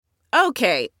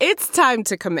Okay, it's time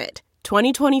to commit.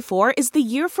 2024 is the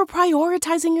year for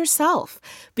prioritizing yourself.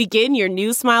 Begin your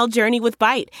new smile journey with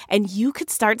Byte, and you could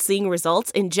start seeing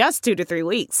results in just 2 to 3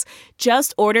 weeks.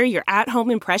 Just order your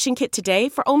at-home impression kit today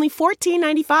for only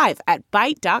 $14.95 at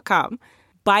Byte.com.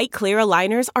 Byte Clear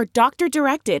aligners are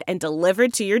doctor-directed and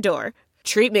delivered to your door.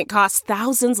 Treatment costs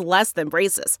thousands less than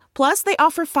braces. Plus, they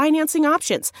offer financing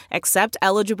options, accept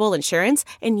eligible insurance,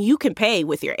 and you can pay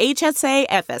with your HSA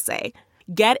FSA.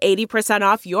 Get 80%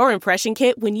 off your impression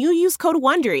kit when you use code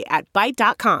WONDERY at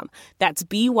Byte.com. That's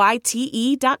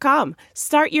BYTE.com.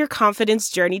 Start your confidence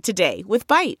journey today with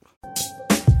Byte.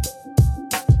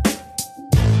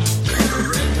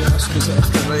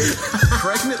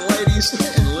 Pregnant ladies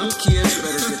and little kids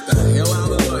better get the hell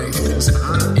out of the way, because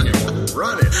I am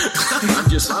running.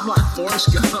 I'm like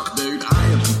Forrest Gump, dude. I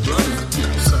am running.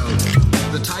 So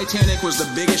the Titanic was the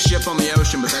biggest ship on the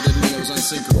ocean, but that didn't mean it was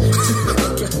unsinkable.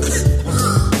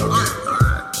 All right.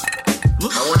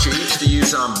 I want you each to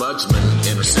use ombudsman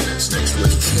in a sentence next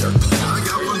week. I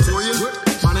got one for you.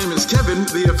 My name is Kevin,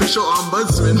 the official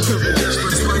ombudsman of the Just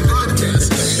Press Play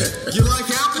podcast. You like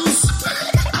apples?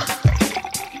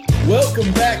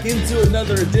 Welcome back into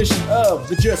another edition of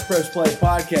the Just Press Play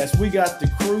podcast. We got the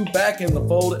crew back in the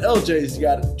fold. LJ's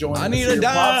got to join us. I need here. a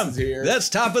dime. Here. That's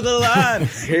top of the line.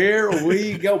 Here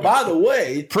we go. By the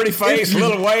way, pretty face,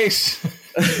 little waist.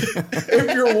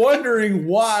 If you're wondering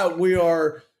why we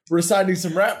are reciting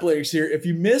some rap lyrics here, if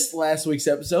you missed last week's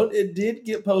episode, it did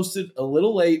get posted a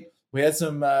little late. We had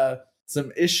some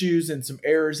issues and some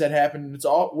errors that happened. It's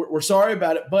all we're sorry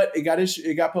about it, but it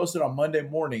got posted on Monday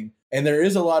morning, and there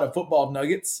is a lot of football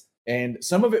nuggets, and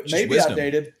some of it may be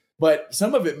outdated, but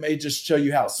some of it may just show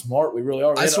you how smart we really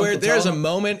are. I swear, there's a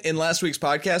moment in last week's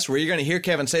podcast where you're going to hear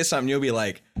Kevin say something, you'll be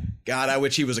like, God, I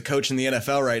wish he was a coach in the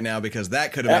NFL right now, because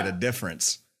that could have made a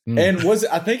difference. And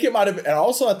I think it might have, and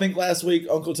also I think last week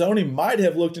Uncle Tony might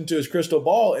have looked into his crystal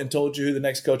ball and told you who the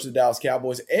next coach of the Dallas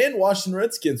Cowboys and Washington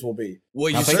Redskins will be.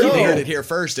 Well, you certainly heard it here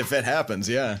first if it happens,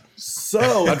 yeah.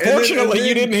 So unfortunately,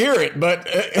 you didn't hear it, but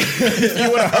if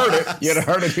you would have heard it, you'd have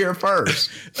heard it here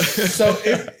first. So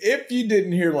if you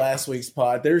didn't hear last week's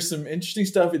pod, there's some interesting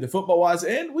stuff either football wise,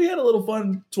 and we had a little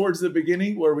fun towards the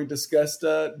beginning where we discussed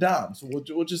dimes.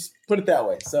 We'll just put it that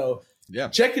way. So yeah,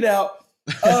 check it out.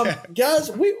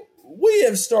 Guys, we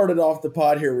have started off the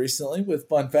pod here recently with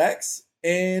fun facts,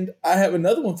 and I have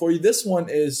another one for you. This one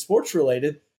is sports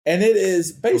related, and it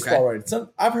is baseball related.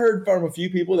 I've heard from a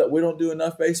few people that we don't do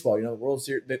enough baseball. You know, the World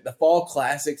Series, the fall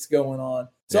classics going on.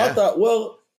 So I thought,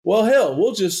 well, hell,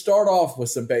 we'll just start off with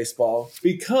some baseball,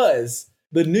 because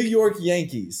the New York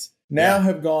Yankees now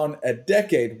have gone a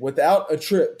decade without a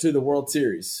trip to the World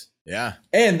Series. Yeah.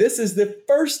 And this is the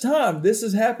first time this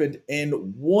has happened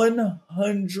in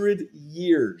 100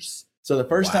 years. So the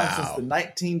first time since the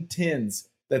 1910s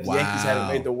that the Yankees haven't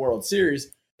made the World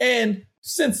Series. And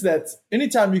since that's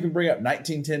anytime you can bring up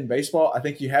 1910 baseball, I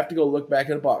think you have to go look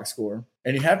back at a box score,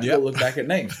 and you have to go look back at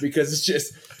names, because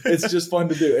it's just fun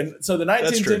to do. And so the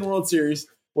 1910 World Series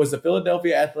was the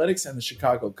Philadelphia Athletics and the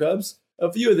Chicago Cubs.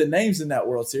 A few of the names in that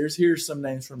World Series. Here's some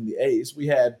names from the A's. We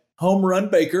had Home Run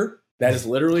Baker. That is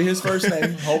literally his first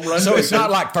name, Home Run. So Baker. It's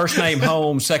not like first name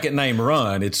Home, second name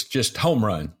Run. It's just Home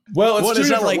Run. Well,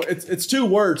 it's two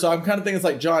words, so I'm kind of thinking it's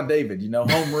like John David,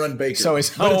 Home Run Baker. So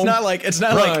it's but it's not like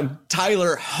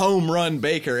Tyler Home Run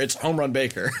Baker. It's Home Run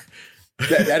Baker.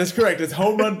 That is correct. It's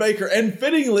Home Run Baker, and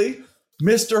fittingly,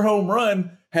 Mr. Home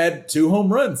Run had 2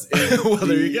 home runs. Well,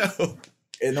 there you go.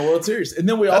 In the World Series, and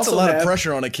then that's a lot of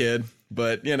pressure on a kid,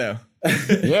 but yeah.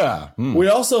 We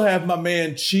also have my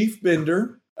man Chief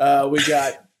Bender. We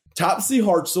got Topsy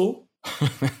Hartzell,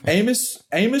 Amos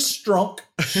Strunk,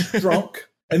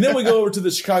 and then we go over to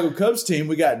the Chicago Cubs team.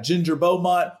 We got Ginger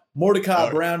Beaumont, Mordecai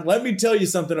Brown. Let me tell you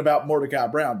something about Mordecai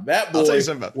Brown. That boy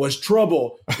was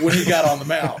trouble when he got on the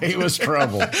mound. He was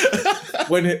trouble.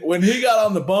 When he got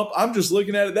on the bump, I'm just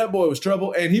looking at it. That boy was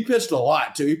trouble, and he pitched a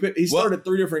lot too. He started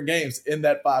 3 different games in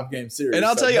that 5-game series. And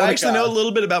I'll tell you, I actually know a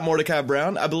little bit about Mordecai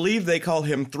Brown. I believe they call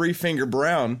him Three Finger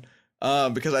Brown.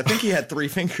 Because I think he had 3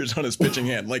 fingers on his pitching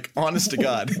hand. Like, honest to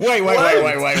God. Wait. Let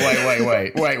me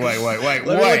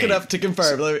look it up to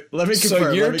confirm. Let me confirm.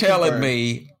 So you're telling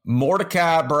me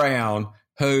Mordecai Brown,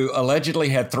 who allegedly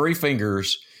had 3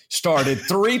 fingers, started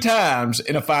 3 times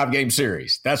in a 5-game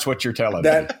series. That's what you're telling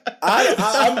me.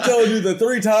 I'm telling you the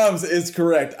 3 times is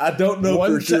correct. I don't know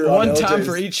for sure. One time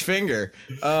for each finger.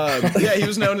 He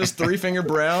was known as Three Finger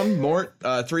Brown, Mort,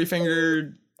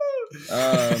 3-fingered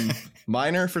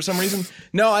Minor for some reason.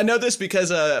 No, I know this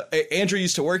because Andrew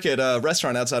used to work at a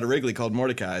restaurant outside of Wrigley called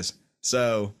Mordecai's.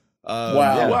 So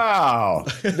Wow.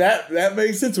 That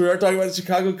makes sense. We are talking about the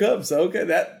Chicago Cubs. So, okay,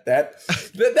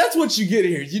 that's what you get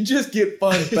here. You just get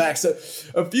fun facts. So,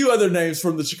 a few other names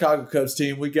from the Chicago Cubs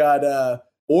team. We got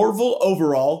Orville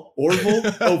Overall,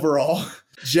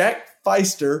 Jack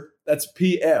Feister. That's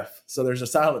PF. So there's a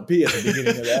silent P at the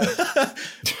beginning of that.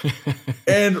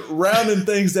 And rounding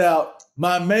things out,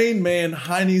 my main man,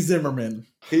 Heine Zimmerman.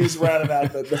 He's rounding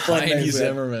out the fun Heine names.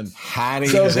 Zimmerman. Heine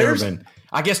Zimmerman.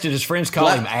 I guess did his friends call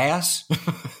him ass?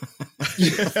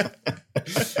 I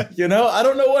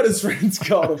don't know what his friends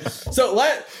called him. So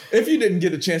if you didn't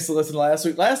get a chance to listen last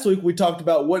week we talked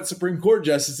about what Supreme Court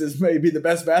justices may be the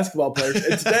best basketball players.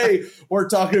 And today we're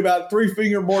talking about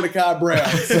three-finger Mordecai Brown.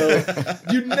 So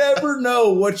you never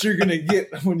know what you're going to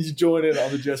get when you join in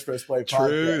on the Just Press Play podcast.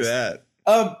 True that.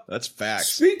 That's facts.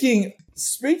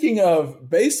 Speaking of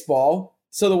baseball,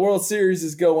 so the World Series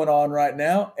is going on right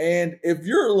now. And if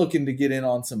you're looking to get in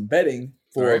on some betting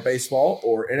for baseball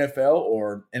or NFL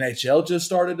or NHL just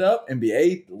started up,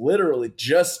 NBA literally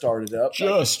just started up.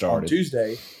 On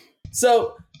Tuesday.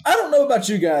 So I don't know about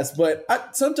you guys, but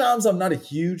sometimes I'm not a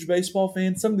huge baseball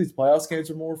fan. Some of these playoffs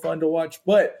games are more fun to watch.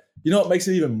 But you know what makes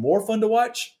it even more fun to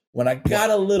watch? When I got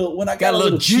a little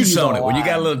juice on it. When you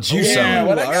got a little juice on it.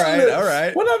 When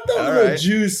I've done a little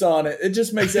juice on it, it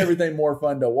just makes everything more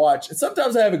fun to watch. And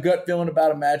sometimes I have a gut feeling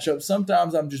about a matchup.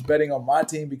 Sometimes I'm just betting on my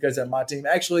team because of my team.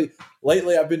 Actually,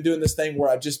 lately I've been doing this thing where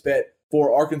I just bet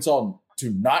for Arkansas to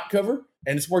not cover,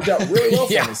 and it's worked out really well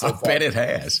for me so far. I bet it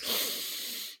has.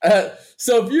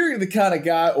 So if you're the kind of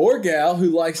guy or gal who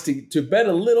likes to bet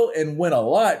a little and win a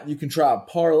lot, you can try a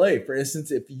parlay. For instance,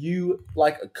 if you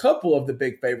like a couple of the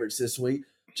big favorites this week,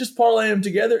 just parlay them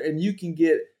together and you can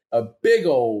get a big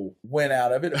old win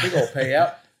out of it, a big old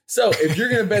payout. So if you're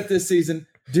going to bet this season,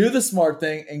 do the smart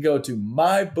thing and go to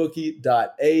mybookie.ag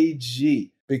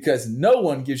because no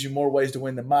one gives you more ways to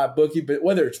win than MyBookie. But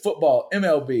whether it's football,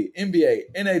 MLB,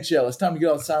 NBA, NHL, it's time to get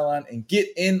on the sideline and get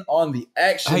in on the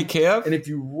action. Hey, Kev. And if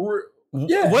you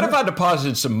what if I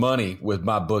deposited some money with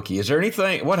MyBookie? Is there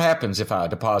anything? What happens if I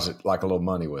deposit like a little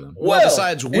money with them? Well,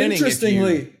 besides winning,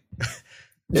 interestingly,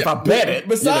 if I bet it,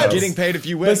 besides getting paid if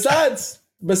you win. Besides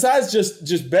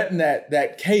just betting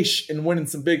that cash and winning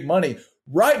some big money,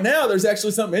 right now there's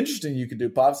actually something interesting you could do,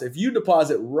 Pops. If you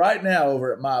deposit right now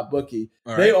over at MyBookie,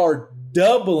 they are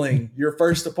doubling your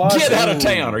first deposit. Get out of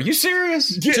town! Are you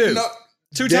serious?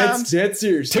 Two times? Dead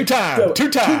serious. Two times. Two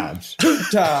times.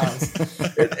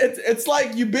 It's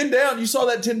like you've been down, you saw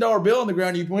that $10 bill on the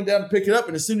ground, you went down to pick it up,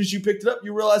 and as soon as you picked it up,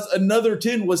 you realized another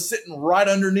 10 was sitting right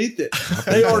underneath it.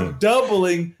 They are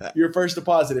doubling your first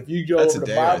deposit. If you go over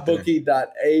to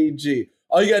mybookie.ag,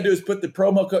 all you got to do is put the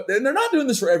promo code, and they're not doing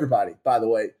this for everybody, by the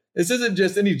way. This isn't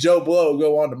just any Joe Blow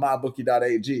go on to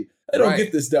mybookie.ag. They don't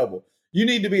get this double. You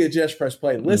need to be a Just Press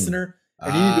Play listener.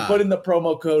 And you need to put in the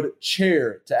promo code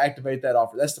CHAIR to activate that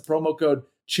offer. That's the promo code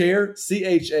CHAIR,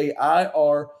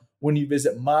 CHAIR, when you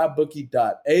visit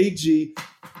mybookie.ag.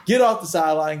 Get off the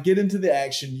sideline, get into the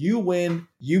action. You win,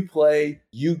 you play,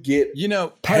 you get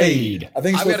paid. I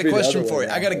think I've got a question for you.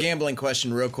 I got a gambling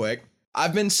question real quick.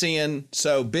 I've been seeing,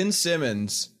 Ben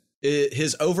Simmons,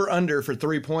 his over-under for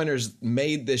three-pointers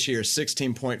made this year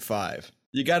 16.5.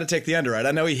 You got to take the under, right?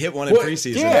 I know he hit one in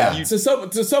preseason. Yeah.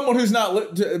 To someone who's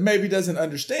maybe doesn't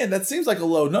understand, that seems like a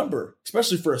low number,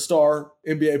 especially for a star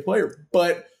NBA player.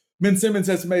 But Ben Simmons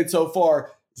has made so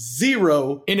far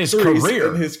 0 in his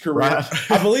career.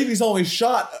 Right. I believe he's only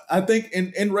shot, I think,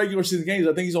 in regular season games,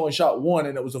 I think he's only shot 1,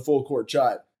 and it was a full court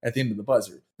shot at the end of the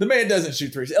buzzer. The man doesn't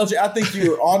shoot threes. LJ, I think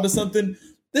you're onto something.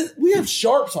 We have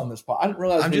sharps on this pod. I didn't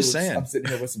realize I'm sitting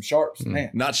here with some sharps.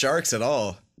 Man. Not sharks at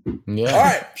all. Yeah. All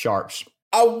right. Sharps.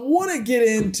 I want to get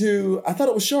into. I thought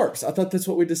it was sharps. I thought that's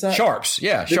what we decided. Sharps,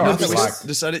 yeah, sharps. We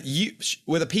decided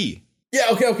with a P. Yeah,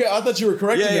 okay. I thought you were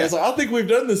correcting me. I was like, I think we've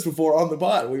done this before on the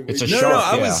pod. It's a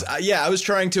sharp. I was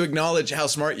trying to acknowledge how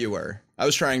smart you were. I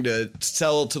was trying to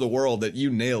tell to the world that you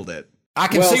nailed it. I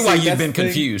can see why you've been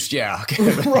confused. Yeah,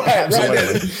 right.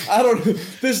 I don't.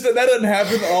 That doesn't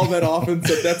happen all that often,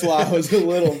 so that's why I was a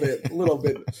little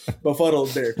bit befuddled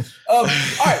there. All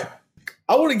right.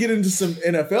 I want to get into some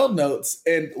NFL notes,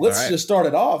 and let's just start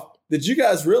it off. Did you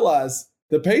guys realize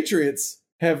the Patriots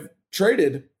have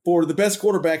traded for the best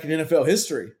quarterback in NFL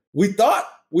history? We thought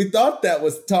that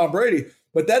was Tom Brady,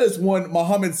 but that is one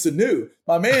Mohamed Sanu.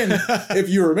 My man, if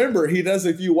you remember, he does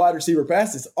a few wide receiver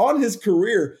passes. On his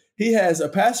career, he has a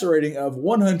passer rating of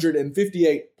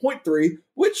 158.3,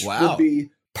 which would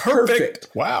be perfect.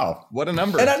 Wow. What a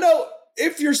number. And I know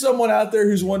if you're someone out there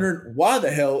who's wondering why the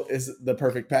hell is the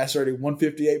perfect pass rating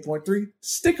 158.3,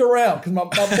 stick around because my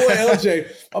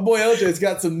boy LJ's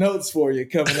got some notes for you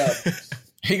coming up.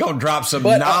 He gonna drop some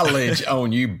knowledge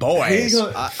on you, boys.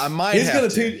 I might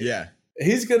have to. Yeah.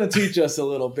 He's going to teach us a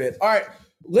little bit. All right,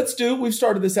 we've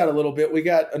started this out a little bit. We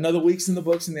got another week's in the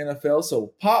books in the NFL.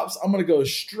 So, Pops, I'm going to go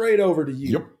straight over to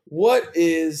you. Yep. What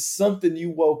is something you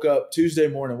woke up Tuesday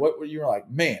morning, what were you like,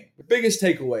 man, the biggest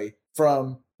takeaway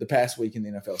from the past week in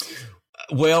the NFL season?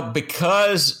 Well,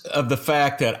 because of the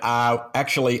fact that I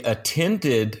actually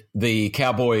attended the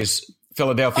Cowboys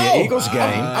Philadelphia Eagles game.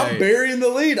 I'm burying the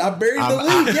lead.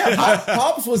 Yeah,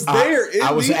 Pops was there.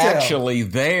 I was actually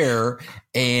there,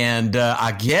 and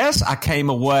I guess I came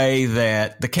away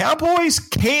that the Cowboys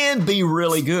can be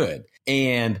really good.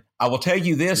 And I will tell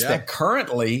you this, that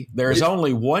currently there is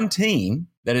only one team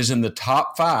that is in the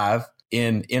top 5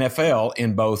 in NFL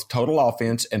in both total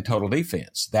offense and total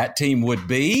defense. That team would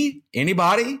be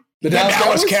anybody? The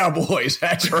Dallas Cowboys.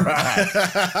 That's right.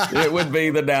 It would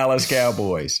be the Dallas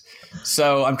Cowboys.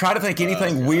 So I'm trying to think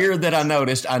anything weird that I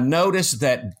noticed. I noticed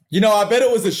that. I bet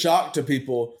it was a shock to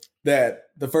people that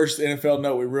the first NFL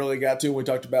note we really got to when we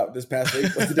talked about this past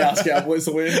week was the Dallas Cowboys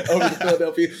win over the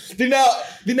Philadelphia. The now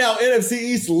NFC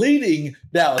East leading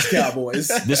Dallas Cowboys.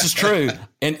 This is true.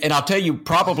 And I'll tell you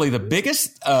probably the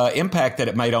biggest impact that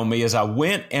it made on me is I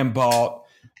went and bought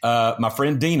my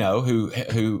friend Dino,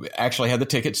 who actually had the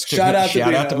tickets. Shout out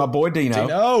to my boy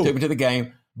Dino. Took me to the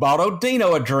game. Bought old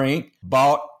Dino a drink.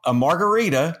 Bought a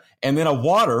margarita and then a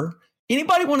water.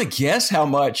 Anybody want to guess how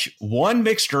much one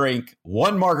mixed drink,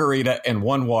 one margarita, and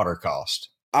one water cost?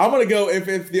 I'm going to go,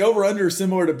 if the over-under is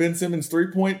similar to Ben Simmons'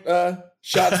 3-point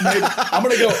shots made, I'm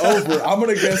going to go over. I'm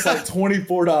going to guess like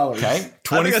 $24. Okay,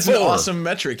 24. I think that's an awesome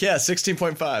metric. Yeah,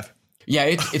 16.5. Yeah,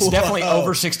 it's definitely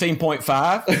over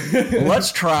 16.5.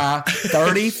 Let's try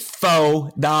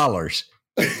 $34.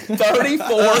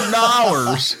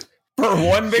 $34 for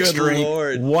one mixed drink,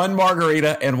 one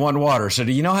margarita, and one water. So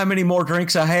do you know how many more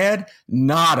drinks I had?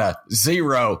 Nada.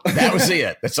 0. That was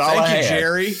it. That's all I had. Thank you,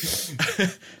 Jerry.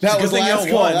 That was last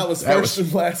call. That was first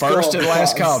and last call. First and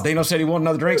last call. Dino said he wanted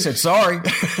another drink. Said, sorry.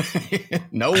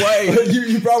 No way.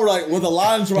 You probably were like, well, the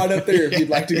line's right up there if you'd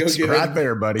like to go get it. Right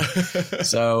there, buddy.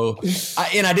 So,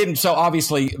 I didn't. So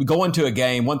obviously going to a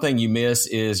game, one thing you miss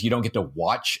is you don't get to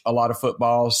watch a lot of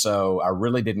football. So I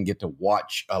really didn't get to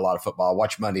watch a lot of football. I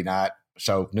watched Monday night.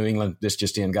 So New England, this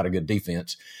just in, got a good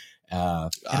defense. I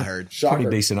heard. Pretty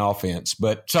decent offense.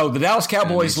 But so the Dallas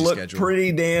Cowboys looked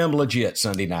pretty damn legit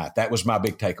Sunday night. That was my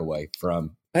big takeaway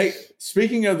from. Hey,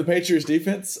 speaking of the Patriots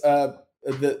defense,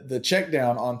 the check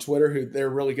down on Twitter, who they're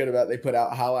really good about, they put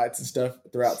out highlights and stuff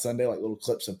throughout Sunday, like little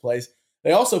clips of plays.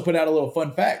 They also put out a little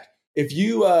fun fact. If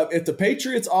the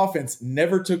Patriots offense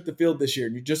never took the field this year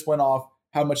and you just went off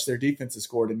how much their defense has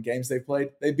scored in games they played,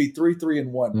 they'd be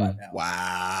 3-3-1 right now.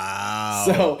 Wow.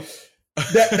 So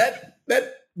that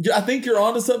I think you're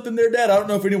onto something there, Dad. I don't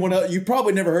know if anyone else, you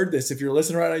probably never heard this. If you're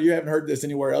listening right now, you haven't heard this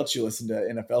anywhere else. You listen to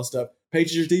NFL stuff.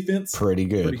 Patriots defense. Pretty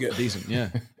good. Decent. Yeah.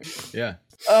 Yeah.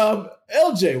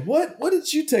 LJ, what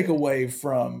did you take away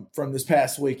from this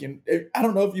past week? And I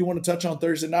don't know if you want to touch on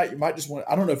Thursday night. You might just want.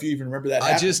 I don't know if you even remember that.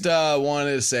 I just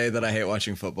wanted to say that I hate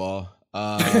watching football.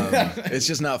 It's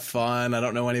just not fun. I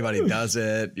don't know anybody does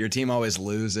it. Your team always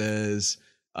loses.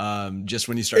 Just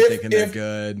when you start thinking they're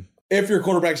good. If your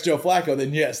quarterback's Joe Flacco,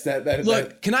 then yes,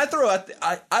 that. Can I throw out?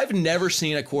 I've never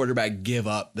seen a quarterback give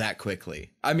up that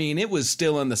quickly. I mean, it was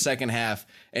still in the second half,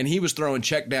 and he was throwing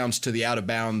checkdowns to the out of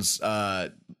bounds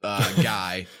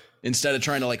guy instead of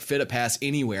trying to fit a pass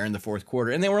anywhere in the fourth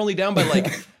quarter. And they were only down by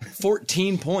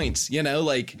 14 points.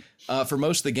 For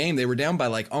most of the game, they were down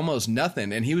by almost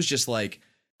nothing, and he was just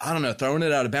I don't know, throwing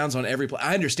it out of bounds on every play.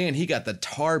 I understand he got the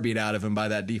tar beat out of him by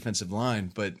that defensive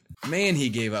line, but man, he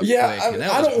gave up quick, and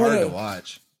that was hard to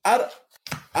watch. I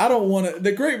don't want to.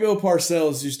 The great Bill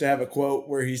Parcells used to have a quote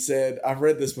where he said, I've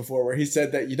read this before, where he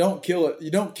said that you don't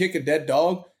kick a dead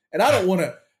dog. And I don't want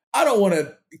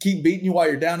to keep beating you while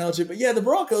you're down, LJ. But yeah, the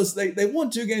Broncos, they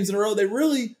won 2 games in a row. They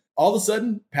really, all of a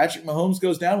sudden, Patrick Mahomes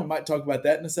goes down. We might talk about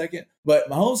that in a second. But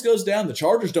Mahomes goes down. The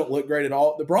Chargers don't look great at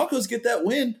all. The Broncos get that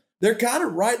win. They're kind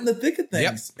of right in the thick of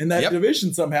things in that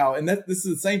division somehow. And this is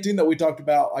the same team that we talked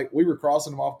about. We were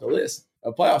crossing them off the list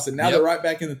of playoffs, and now they're right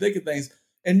back in the thick of things.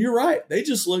 And you're right. They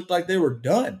just looked like they were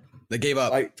done. They gave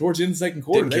up. Towards the end of the second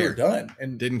quarter, they were done.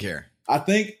 And didn't care. I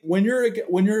think when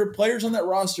you're players on that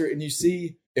roster and you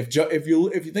see if you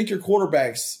think your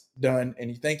quarterback's done and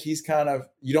you think he's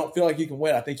you don't feel like you can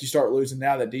win, I think you start losing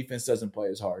now that defense doesn't play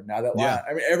as hard. Now that line,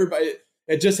 I mean, everybody,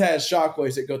 it just has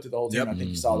shockwaves that go through the whole team. I think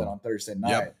you saw that on Thursday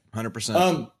night. Yep.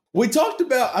 100%. We talked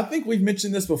about, I think we've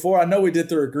mentioned this before. I know we did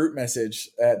through a group message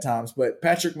at times, but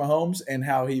Patrick Mahomes and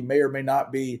how he may or may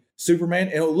not be Superman.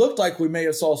 And it looked like we may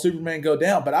have saw Superman go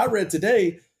down. But I read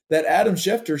today that Adam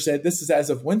Schefter said, this is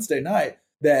as of Wednesday night,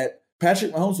 that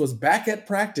Patrick Mahomes was back at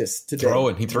practice today.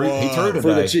 He threw today.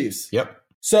 For the Chiefs. Yep.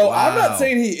 So I'm not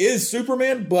saying he is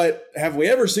Superman, but have we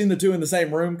ever seen the two in the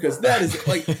same room? Because that is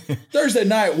like Thursday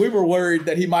night, we were worried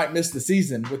that he might miss the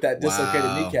season with that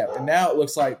dislocated kneecap. And now it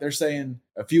looks like they're saying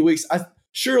a few weeks.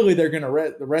 Surely they're going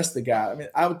to rest the guy. I mean,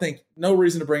 I would think no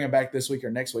reason to bring him back this week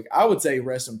or next week. I would say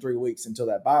rest him 3 weeks until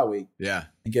that bye week. Yeah.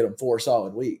 And get him 4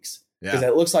 solid weeks. Yeah. Because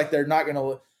it looks like they're not going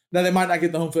to – now they might not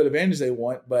get the home field advantage they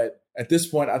want, but at this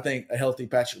point I think a healthy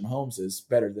Patrick Mahomes is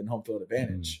better than home field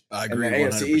advantage. I agree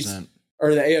 100%.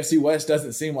 Or the AFC West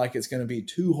doesn't seem like it's going to be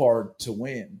too hard to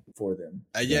win for them.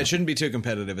 It shouldn't be too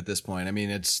competitive at this point. I mean,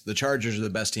 it's the Chargers are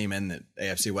the best team in the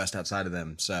AFC West outside of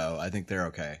them, so I think they're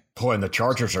okay. Boy, and the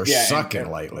Chargers are sucking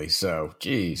lately, so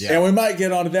geez. Yeah. And we might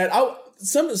get onto that.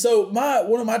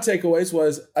 One of my takeaways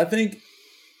was I think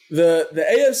the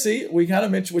AFC, we kind of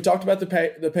mentioned, we talked about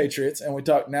the Patriots, and we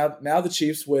talked now the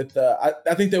Chiefs with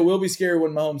I think they will be scary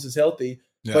when Mahomes is healthy.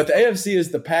 Yeah. But the AFC is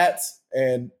the Pats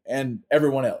and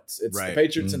everyone else. It's the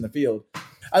Patriots in the field.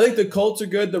 I think the Colts are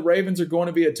good. The Ravens are going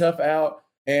to be a tough out.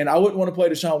 And I wouldn't want to play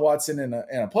Deshaun Watson in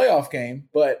a playoff game,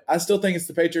 but I still think it's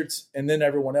the Patriots and then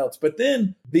everyone else. But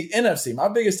then the NFC, my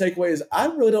biggest takeaway is I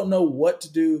really don't know what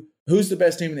to do. Who's the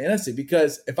best team in the NFC?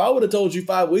 Because if I would have told you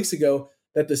 5 weeks ago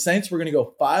that the Saints were going to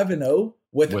go 5-0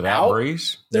 without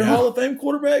Breeze, their Hall of Fame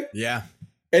quarterback. Yeah.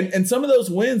 And some of those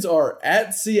wins are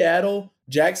at Seattle,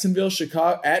 Jacksonville,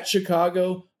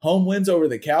 Chicago, home wins over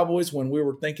the Cowboys when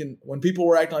people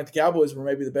were acting like the Cowboys were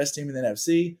maybe the best team in the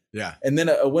NFC. Yeah. And then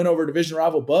a win over division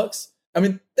rival Bucks. I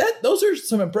mean, those are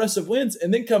some impressive wins.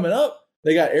 And then coming up,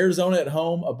 they got Arizona at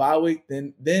home, a bye week.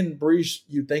 Then Breeze,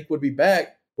 you'd think, would be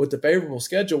back with the favorable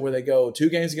schedule where they go 2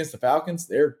 games against the Falcons.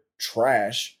 They're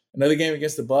trash. Another game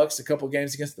against the Bucks, a couple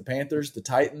games against the Panthers, the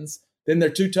Titans. Then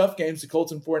their 2 tough games, the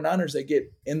Colts and 49ers, they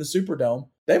get in the Superdome.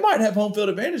 They might have home field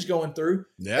advantage going through.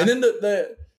 Yeah. And then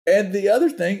the other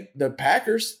thing, the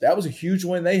Packers, that was a huge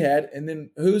win they had. And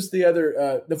then who's the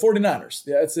other? The 49ers.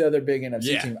 Yeah, that's the other big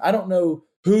NFC team. I don't know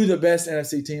who the best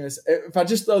NFC team is. If I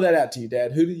just throw that out to you,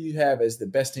 Dad, who do you have as the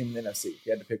best team in the NFC? If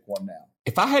you had to pick one now.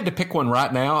 If I had to pick one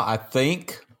right now, I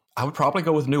think I would probably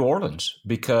go with New Orleans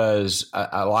because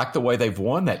I like the way they've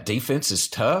won. That defense is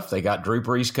tough. They got Drew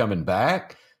Brees coming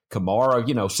back.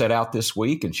 Kamara, set out this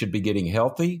week and should be getting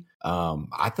healthy.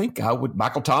 I think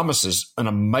Michael Thomas is an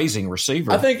amazing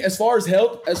receiver. I think as far as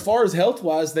health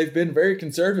wise, they've been very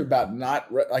conservative about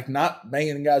not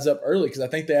banging guys up early because I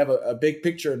think they have a big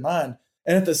picture in mind.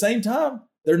 And at the same time,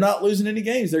 they're not losing any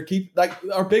games. They're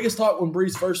our biggest talk when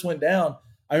Brees first went down.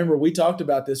 I remember we talked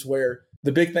about this where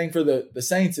the big thing for the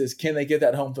Saints is can they get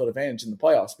that home field advantage in the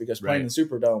playoffs because playing the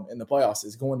Superdome in the playoffs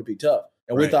is going to be tough.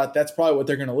 And we thought that's probably what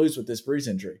they're going to lose with this Brees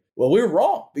injury. Well, we were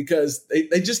wrong because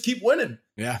they just keep winning.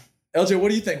 Yeah. LJ, what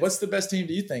do you think? What's the best team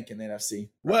do you think in the NFC?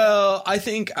 Well, I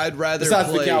think I'd rather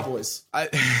besides the Cowboys.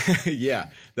 Yeah,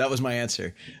 that was my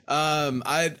answer.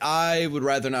 I would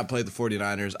rather not play the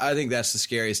 49ers. I think that's the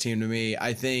scariest team to me.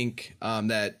 I think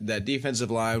that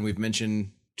defensive line we've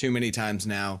mentioned too many times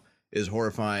now is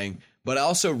horrifying. But I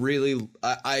also really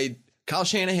Kyle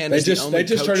Shanahan is the only They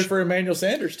just coach. traded for Emmanuel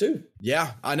Sanders too.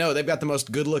 Yeah, I know. They've got the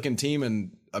most good-looking team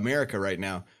in America right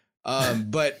now.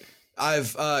 But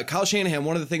Kyle Shanahan,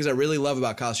 one of the things I really love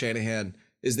about Kyle Shanahan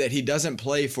is that he doesn't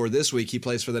play for this week. He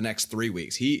plays for the next 3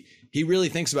 weeks. He really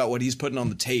thinks about what he's putting on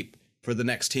the tape for the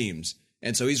next teams.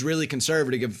 And so he's really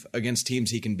conservative against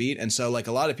teams he can beat. And so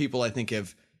a lot of people I think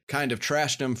have kind of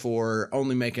trashed him for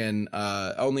only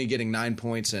getting 9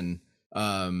 points and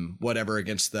whatever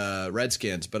against the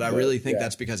Redskins. But I really think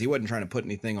that's because he wasn't trying to put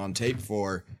anything on tape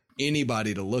for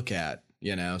anybody to look at,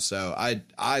 so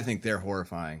I think they're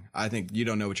horrifying. I think you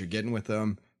don't know what you're getting with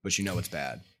them, but you know it's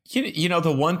bad.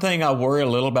 The one thing I worry a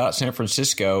little about San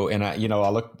Francisco, and I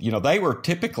look, they were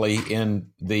typically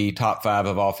in the top 5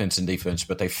 of offense and defense,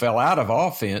 but they fell out of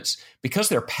offense because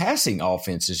their passing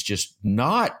offense is just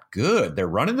not good. They're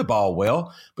running the ball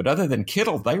well, but other than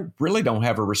Kittle, they really don't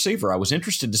have a receiver. I was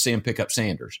interested to see him pick up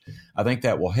Sanders. I think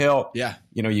that will help. Yeah.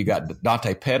 You got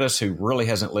Dante Pettis, who really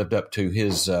hasn't lived up to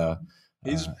his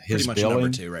He's pretty much billing.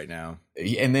 number 2 right now.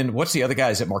 And then what's the other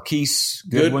guy? Is it Marquise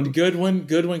Goodwin? Goodwin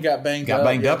got banged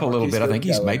up. A little bit. I think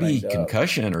he's maybe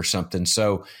concussion or something.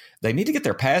 So they need to get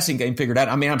their passing game figured out.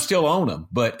 I mean, I'm still on them,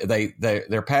 but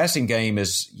their passing game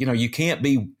is, you can't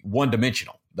be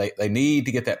one-dimensional. They need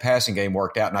to get that passing game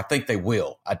worked out, and I think they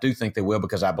will. I do think they will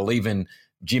because I believe in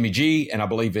Jimmy G and I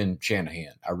believe in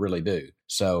Shanahan. I really do.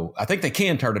 So I think they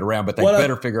can turn it around, but they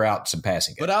better figure out some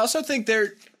passing game. But I also think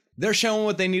they're showing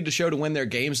what they need to show to win their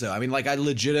games, though. I mean, I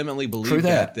legitimately believe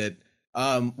that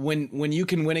When you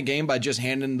can win a game by just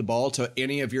handing the ball to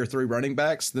any of your 3 running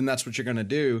backs, then that's what you're going to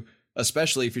do,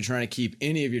 especially if you're trying to keep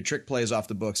any of your trick plays off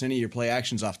the books, any of your play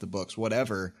actions off the books,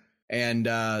 whatever. And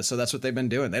so that's what they've been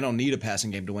doing. They don't need a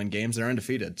passing game to win games. They're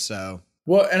undefeated. So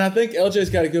well, and I think LJ's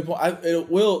got a good point.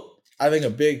 I think a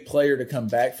big player to come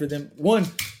back for them. One,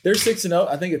 they're 6-0.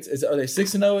 I think are they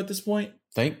 6-0 at this point?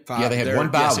 They had one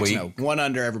bye week, one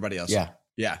under everybody else. Yeah.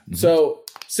 Mm-hmm. So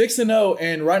 6-0,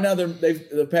 and right now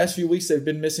the past few weeks they've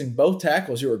been missing both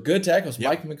tackles who are good tackles. Yep.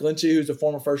 Mike McGlinchey, who's a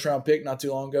former first-round pick not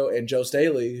too long ago, and Joe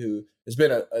Staley, who has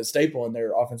been a staple in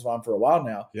their offensive line for a while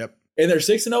now. Yep. And they're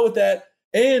 6-0 with that.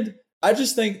 And I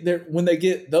just think that when they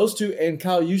get those two and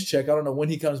Kyle Juszczyk, I don't know when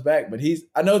he comes back, but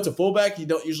I know it's a fullback. You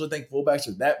don't usually think fullbacks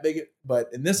are that big, but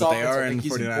in this offense, they are I think in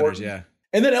he's 49ers, important. yeah.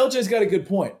 And then LJ's got a good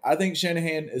point. I think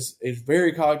Shanahan is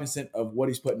very cognizant of what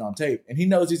he's putting on tape, and he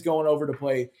knows he's going over to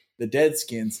play the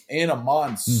Deadskins in a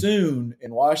monsoon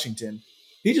in Washington.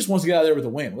 He just wants to get out of there with a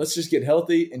win. Let's just get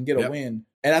healthy and get a win.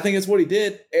 And I think that's what he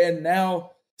did. And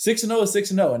now 6-0 is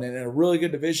 6-0, and in a really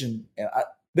good division. And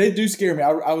they do scare me.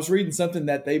 I was reading something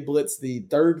that they blitz the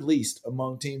 3rd least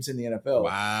among teams in the NFL.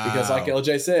 Wow. Because like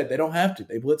LJ said, they don't have to.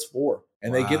 They blitz 4,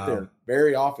 and they get there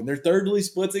very often. They're 3rd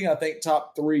least blitzing, I think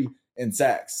top 3 in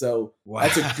sacks. So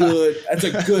that's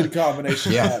a good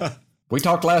combination. Yeah. We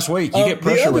talked last week. You get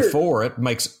pressure with 4, it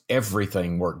makes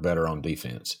everything work better on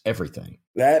defense. Everything.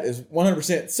 That is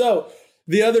 100%. So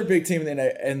the other big team in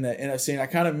the NFC, and I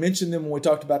kind of mentioned them when we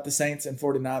talked about the Saints and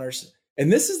 49ers. And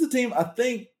this is the team, I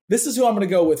think, this is who I'm going to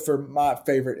go with for my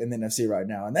favorite in the NFC right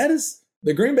now, and that is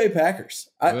the Green Bay Packers.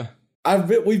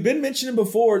 We've been mentioning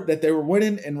before that they were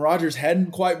winning and Rodgers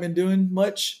hadn't quite been doing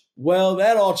much. Well,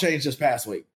 that all changed this past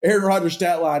week. Aaron Rodgers'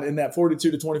 stat line in that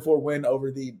 42-24 win over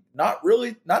the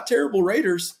not terrible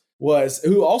Raiders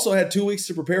who also had 2 weeks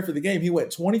to prepare for the game. He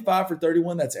went 25 for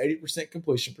 31. That's 80%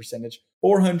 completion percentage,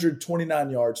 429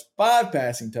 yards, 5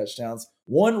 passing touchdowns,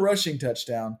 1 rushing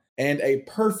touchdown, and a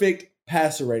perfect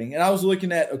passer rating. And I was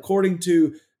looking at, according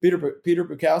to Peter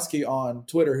Bukowski on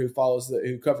Twitter,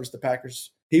 who covers the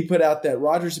Packers, he put out that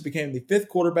Rodgers became the 5th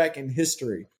quarterback in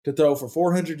history to throw for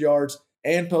 400 yards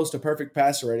and post a perfect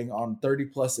passer rating on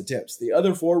 30-plus attempts. The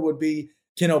other 4 would be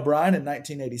Ken O'Brien in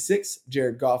 1986,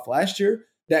 Jared Goff last year,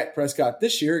 Dak Prescott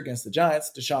this year against the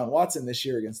Giants, Deshaun Watson this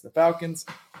year against the Falcons,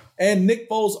 and Nick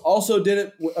Foles also did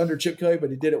it under Chip Kelly, but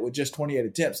he did it with just 28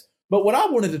 attempts. But what I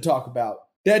wanted to talk about,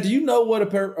 Dad, do you know what a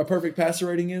perfect passer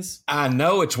rating is? I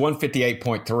know it's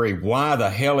 158.3. Why the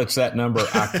hell it's that number,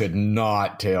 I could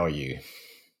not tell you.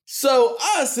 So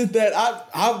I said that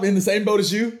I'm in the same boat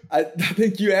as you. I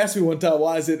think you asked me one time,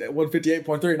 why is it at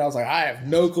 158.3? And I was like, I have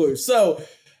no clue. So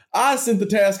I sent the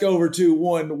task over to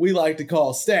one we like to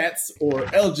call Stats, or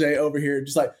LJ over here,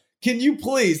 just like, can you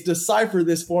please decipher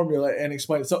this formula and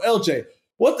explain it? So LJ,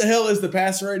 what the hell is the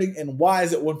passer rating and why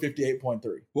is it 158.3?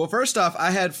 Well, first off,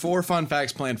 I had 4 fun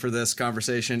facts planned for this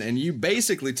conversation, and you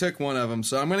basically took one of them.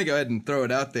 So I'm going to go ahead and throw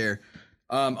it out there.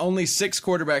 Only 6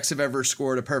 quarterbacks have ever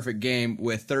scored a perfect game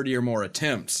with 30 or more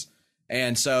attempts.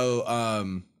 And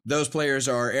so those players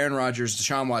are Aaron Rodgers,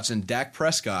 Deshaun Watson, Dak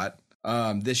Prescott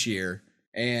this year,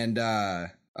 and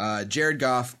Jared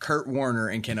Goff, Kurt Warner,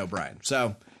 and Ken O'Brien.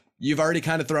 So you've already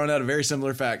kind of thrown out a very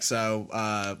similar fact. So,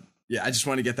 yeah, I just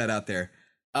want to get that out there.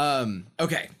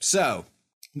 Okay, so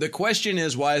the question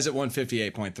is, why is it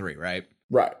 158.3, right?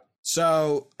 Right.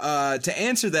 So to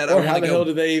answer that, or how the hell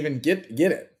do they even get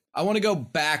it? I want to go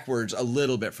backwards a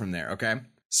little bit from there, okay?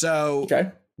 So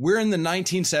we're in the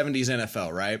 1970s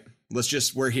NFL, right?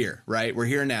 We're here, right? We're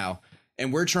here now,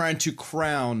 and we're trying to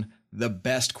crown the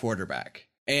best quarterback.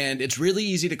 And it's really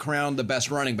easy to crown the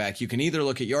best running back. You can either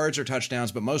look at yards or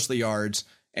touchdowns, but mostly yards,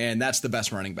 and that's the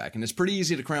best running back. And it's pretty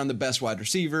easy to crown the best wide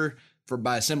receiver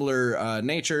by a similar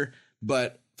nature,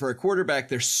 but for a quarterback,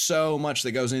 there's so much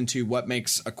that goes into what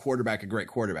makes a quarterback a great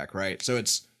quarterback, right? So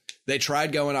they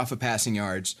tried going off of passing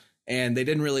yards, and they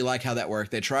didn't really like how that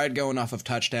worked. They tried going off of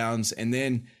touchdowns, and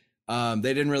then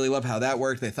they didn't really love how that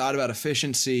worked. They thought about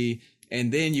efficiency,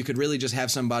 and then you could really just have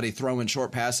somebody throwing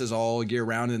short passes all year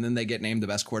round, and then they get named the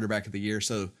best quarterback of the year.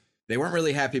 So they weren't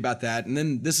really happy about that. And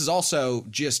then this is also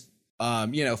just,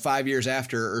 5 years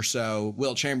after or so,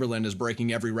 Wilt Chamberlain is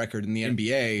breaking every record in the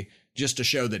NBA just to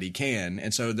show that he can.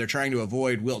 And so they're trying to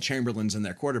avoid Wilt Chamberlain's in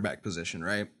their quarterback position,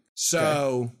 right?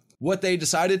 So what they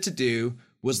decided to do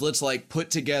was let's put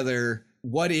together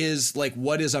what is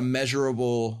a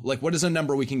measurable, what is a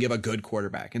number we can give a good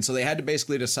quarterback. And so they had to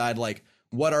basically decide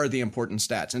what are the important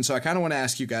stats. And so I kind of want to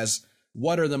ask you guys,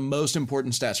 what are the most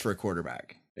important stats for a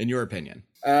quarterback in your opinion?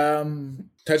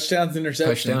 Touchdowns,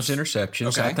 interceptions.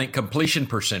 Okay. I think completion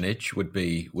percentage would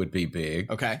be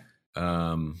big. Okay.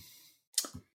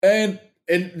 And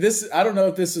this, I don't know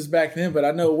if this was back then, but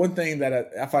I know one thing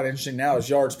that I find interesting now is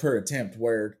yards per attempt,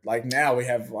 where like now we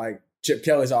have like Chip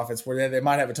Kelly's offense where they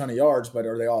might have a ton of yards, but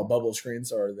are they all bubble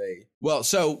screens or are they? Well,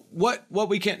 so what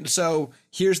we can, so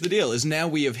here's the deal is now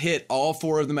we have hit all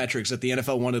 4 of the metrics that the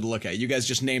NFL wanted to look at. You guys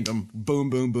just named them. Boom,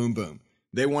 boom, boom, boom.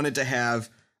 They wanted to have,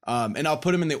 and I'll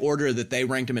put them in the order that they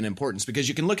ranked them in importance, because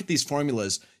you can look at these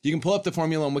formulas. You can pull up the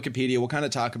formula on Wikipedia. We'll kind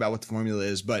of talk about what the formula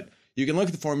is, but you can look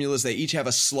at the formulas. They each have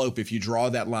a slope if you draw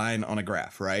that line on a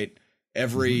graph, right?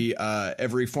 Every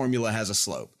formula has a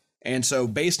slope. And so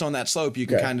based on that slope, you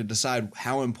can kind of decide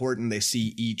how important they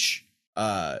see each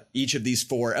of these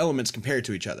 4 elements compared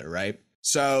to each other, right?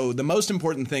 So the most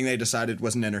important thing they decided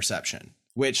was an interception,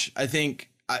 which I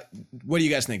think, what do you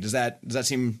guys think? Does that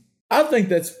seem... I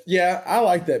think I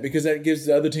like that because that gives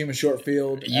the other team a short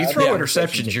field. You throw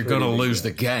interceptions, you're going to lose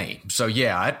the game. So,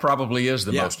 yeah, it probably is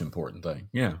the most important thing.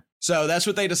 Yeah. So that's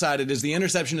what they decided is the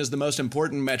interception is the most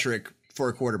important metric for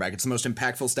a quarterback. It's the most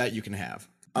impactful stat you can have.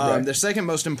 The second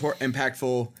most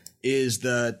impactful is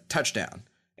the touchdown.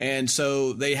 And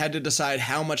so they had to decide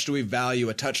how much do we value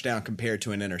a touchdown compared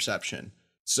to an interception.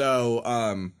 So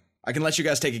I can let you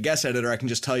guys take a guess at it, or I can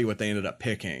just tell you what they ended up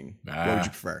picking. What would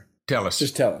you prefer? Tell us.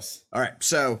 Just tell us. All right.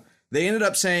 So they ended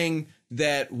up saying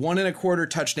that 1 1/4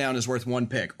 touchdown is worth 1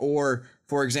 pick, or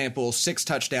for example, 6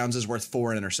 touchdowns is worth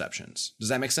 4 interceptions. Does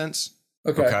that make sense?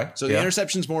 Okay. So the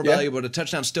interception's more valuable, but a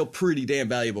touchdown's still pretty damn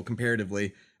valuable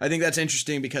comparatively. I think that's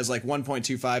interesting because like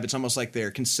 1.25, it's almost like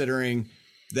they're considering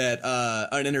that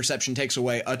an interception takes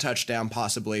away a touchdown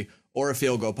possibly, or a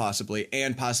field goal possibly,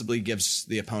 and possibly gives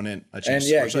the opponent a chance.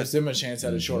 And it gives them a chance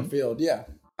at a short field. Yeah.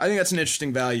 I think that's an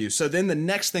interesting value. So then the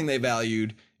next thing they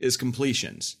valued is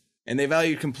completions. And they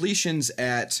valued completions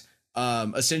at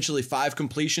essentially 5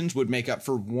 completions would make up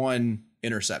for 1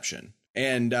 interception.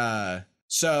 And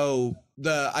so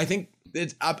I think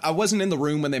I wasn't in the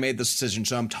room when they made this decision,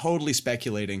 so I'm totally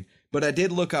speculating. But I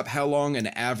did look up how long an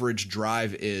average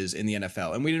drive is in the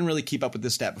NFL. And we didn't really keep up with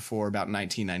this stat before about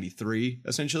 1993,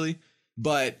 essentially.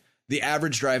 But the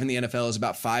average drive in the NFL is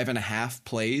about 5.5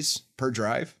 plays per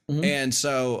drive. Mm-hmm. And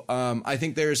so I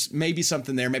think there's maybe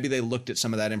something there. Maybe they looked at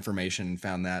some of that information and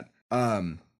found that.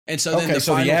 And so then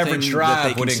the average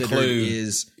drive would include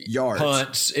is yards.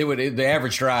 Punts. The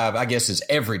average drive, I guess, is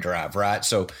every drive, right?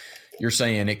 So you're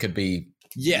saying it could be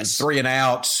 3 and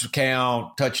outs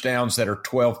count, touchdowns that are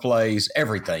 12 plays,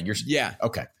 everything.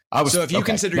 Okay. So if you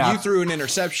consider you threw an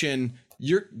interception,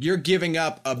 you're giving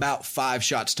up about 5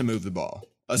 shots to move the ball,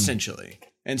 essentially.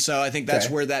 And so I think that's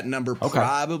where that number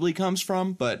probably comes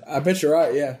from. But I bet you're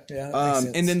right. Yeah. That makes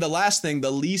sense. And then the last thing,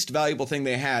 the least valuable thing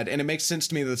they had, and it makes sense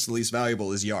to me that's the least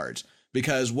valuable, is yards.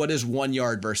 Because what is 1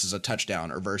 yard versus a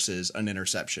touchdown or versus an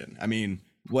interception? I mean,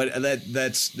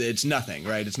 it's nothing,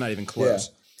 right? It's not even close.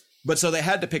 Yeah. But so they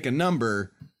had to pick a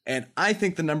number, and I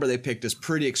think the number they picked is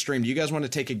pretty extreme. Do you guys want to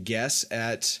take a guess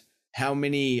at how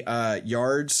many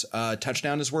yards a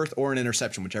touchdown is worth, or an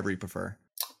interception, whichever you prefer?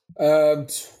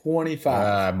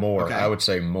 25. More. Okay. I would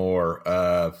say more.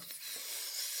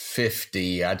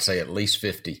 50. I'd say at least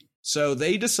 50. So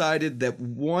they decided that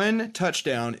 1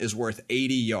 touchdown is worth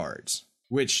 80 yards,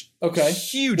 which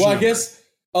huge. Well, number. I guess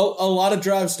a lot of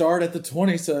drives start at the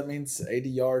 20, so that means 80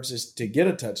 yards is to get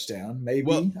a touchdown,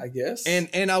 maybe, I guess.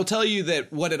 And I'll tell you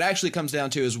that what it actually comes down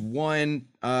to is 1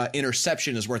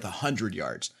 interception is worth 100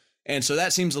 yards. And so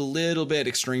that seems a little bit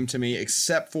extreme to me,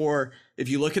 except for if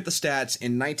you look at the stats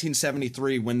in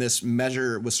 1973, when this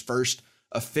measure was first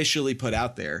officially put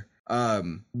out there,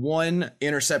 1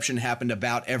 interception happened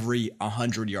about every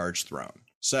 100 yards thrown.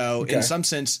 So in some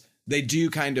sense, they do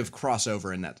kind of cross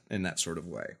over in that sort of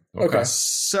way. Okay.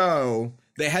 So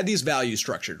they had these values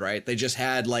structured, right? They just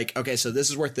had like, okay, so this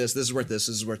is worth this, this is worth this,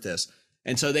 this is worth this.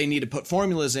 And so they need to put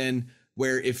formulas in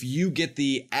where if you get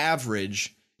the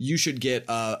average, you should get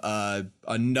a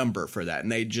number for that.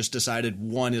 And they just decided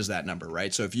 1 is that number,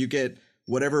 right? So if you get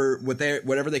whatever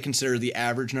they consider the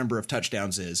average number of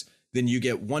touchdowns is, then you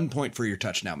get 1 point for your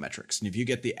touchdown metrics. And if you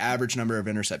get the average number of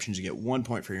interceptions, you get 1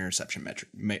 point for your interception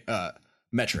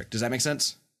metric. Does that make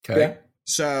sense? Okay. Yeah.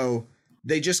 So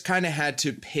they just kind of had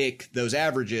to pick those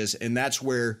averages, and that's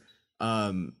where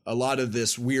a lot of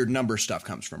this weird number stuff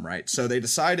comes from, right? So they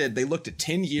looked at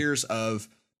 10 years of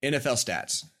NFL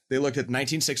stats. They looked at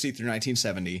 1960 through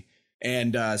 1970.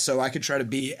 And so I could try to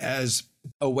be as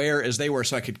aware as they were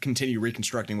so I could continue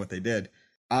reconstructing what they did.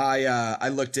 I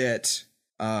looked at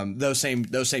those same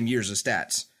years of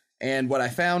stats. And what I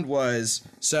found was,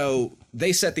 so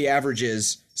they set the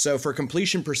averages. So for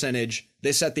completion percentage,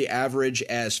 they set the average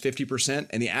as 50%,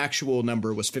 and the actual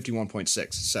number was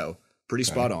 51.6. So pretty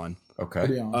spot on.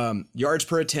 Okay. Yards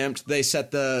per attempt, they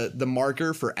set the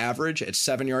marker for average at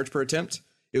 7 yards per attempt.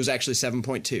 It was actually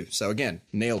 7.2. So again,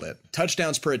 nailed it.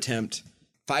 Touchdowns per attempt,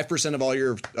 5% of all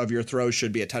your throws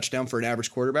should be a touchdown for an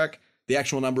average quarterback. The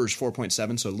actual number is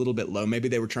 4.7, so a little bit low. Maybe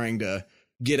they were trying to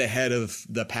get ahead of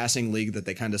the passing league that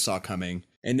they kind of saw coming.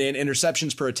 And then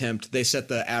interceptions per attempt, they set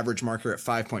the average marker at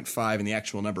 5.5, and the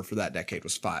actual number for that decade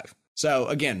was 5. So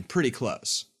again, pretty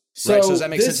close. So, right? So does that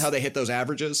make sense how they hit those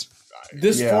averages?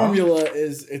 This formula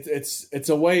is it's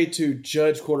a way to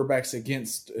judge quarterbacks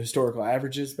against historical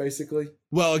averages, basically.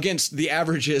 Well, against the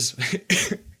averages,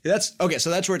 that's okay. So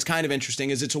that's where it's kind of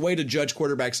interesting. Is it's a way to judge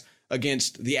quarterbacks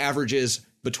against the averages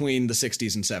between the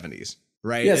 60s and 70s,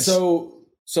 right? Yeah.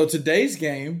 So today's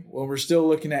game, when we're still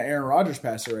looking at Aaron Rodgers'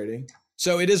 passer rating,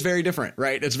 so it is very different,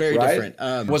 right? It's very different.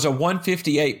 Was a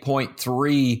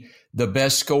 158.3 the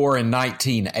best score in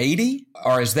 1980,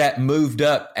 or is that moved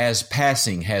up as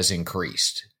passing has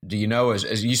increased? Do you know?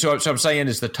 As you so what I'm saying,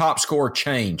 is the top score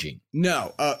changing?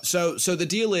 No. So the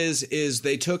deal is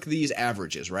they took these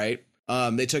averages, right?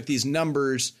 They took these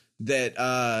numbers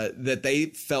that they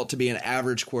felt to be an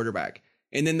average quarterback,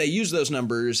 and then they used those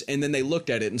numbers, and then they looked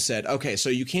at it and said, okay, so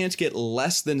you can't get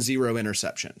less than 0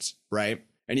 interceptions, right?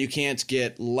 And you can't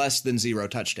get less than 0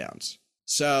 touchdowns.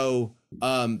 So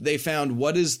they found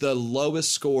what is the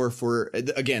lowest score for,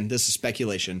 again, this is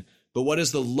speculation, but what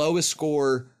is the lowest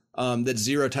score that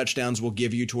 0 touchdowns will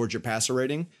give you towards your passer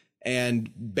rating? And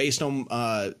based on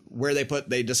where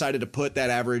they decided to put that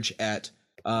average at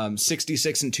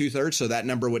 66 2/3. So that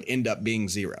number would end up being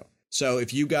 0. So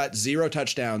if you got 0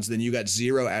 touchdowns, then you got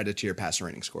 0 added to your passer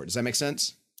rating score. Does that make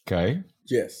sense? Okay.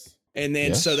 Yes. And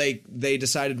then so they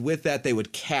decided with that they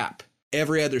would cap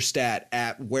every other stat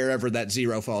at wherever that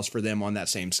 0 falls for them on that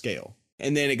same scale.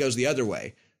 And then it goes the other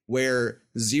way, where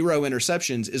 0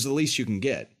 interceptions is the least you can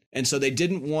get. And so they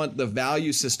didn't want the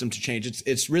value system to change.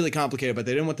 It's really complicated, but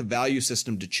they didn't want the value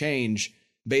system to change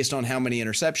based on how many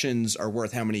interceptions are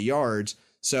worth how many yards.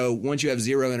 So once you have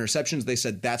 0 interceptions, they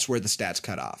said that's where the stats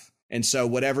cut off. And so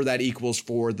whatever that equals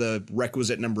for the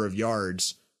requisite number of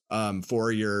yards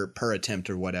for your per attempt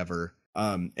or whatever.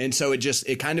 And so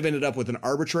it kind of ended up with an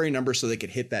arbitrary number so they could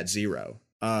hit that 0.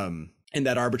 And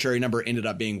that arbitrary number ended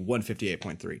up being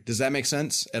 158.3. Does that make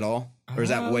sense at all? Or is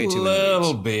that way too a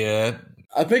little bit?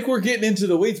 I think we're getting into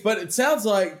the weeds, but it sounds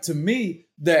like to me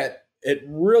that it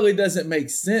really doesn't make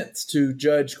sense to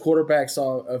judge quarterbacks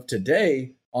of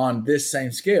today on this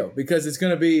same scale, because it's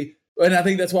going to be, and I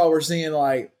think that's why we're seeing,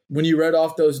 like, when you read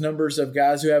off those numbers of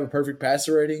guys who have a perfect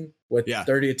passer rating with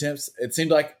 30 attempts, it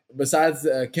seemed like besides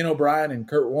Ken O'Brien and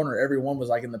Kurt Warner, everyone was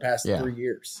like in the past 3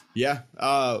 years. Yeah.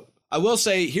 I will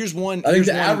say here's one. I think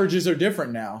the averages are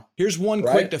different now. Here's one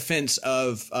quick defense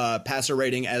of passer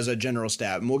rating as a general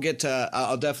stat. And we'll get to,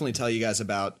 I'll definitely tell you guys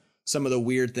about some of the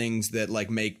weird things that like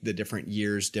make the different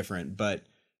years different. But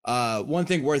one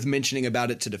thing worth mentioning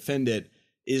about it to defend it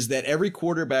is that every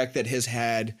quarterback that has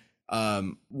had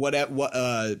 10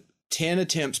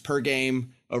 attempts per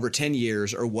game over 10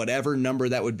 years or whatever number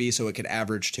that would be so it could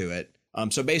average to it.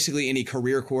 So basically any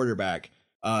career quarterback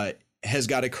has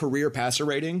got a career passer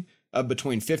rating of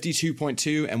between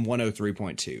 52.2 and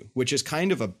 103.2, which is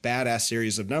kind of a badass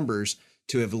series of numbers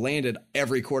to have landed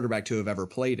every quarterback to have ever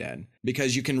played in,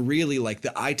 because you can really, like,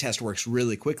 the eye test works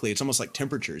really quickly. It's almost like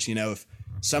temperatures. You know, if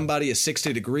somebody is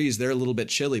 60 degrees, they're a little bit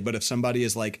chilly, but if somebody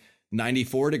is like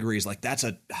 94 degrees, like, that's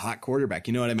a hot quarterback.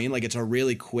 You know what I mean? Like, it's a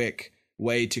really quick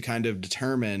way to kind of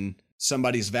determine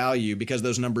somebody's value because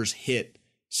those numbers hit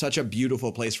such a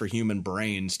beautiful place for human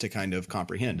brains to kind of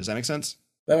comprehend. Does that make sense?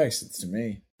 That makes sense to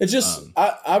me. It's just,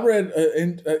 I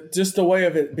read, just the way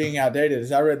of it being outdated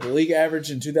is I read the league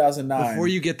average in 2009. Before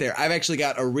you get there, I've actually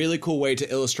got a really cool way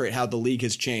to illustrate how the league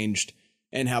has changed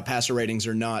and how passer ratings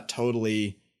are not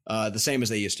totally the same as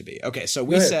they used to be. Okay, so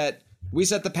we set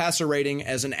the passer rating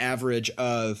as an average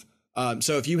of,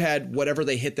 so if you had whatever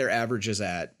they hit their averages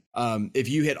at, if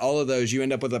you hit all of those, you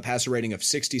end up with a passer rating of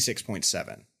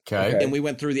 66.7. Okay. And we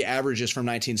went through the averages from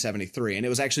 1973, and it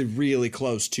was actually really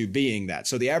close to being that.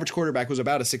 So the average quarterback was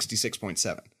about a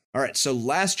 66.7. All right. So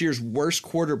last year's worst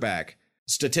quarterback,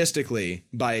 statistically,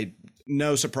 by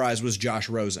no surprise, was Josh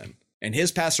Rosen. And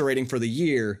his passer rating for the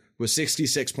year was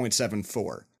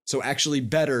 66.74. So actually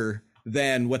better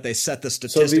than what they set the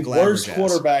statistical average as. So the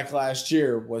worst quarterback last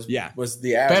year was the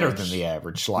average. Better than the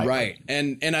average, slightly. Right.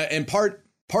 And part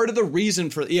of the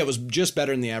reason for, it was just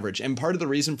better than the average. And part of the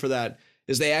reason for that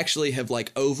is they actually have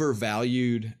like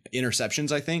overvalued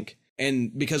interceptions, I think.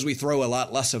 And because we throw a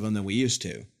lot less of them than we used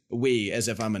to, as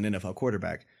if I'm an NFL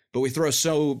quarterback, but we throw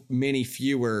so many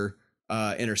fewer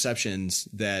interceptions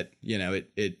that,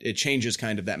 it changes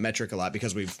kind of that metric a lot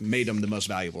because we've made them the most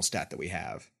valuable stat that we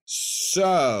have.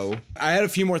 So I had a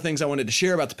few more things I wanted to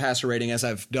share about the passer rating as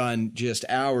I've done just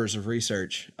hours of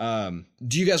research.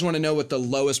 Do you guys want to know what the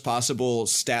lowest possible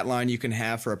stat line you can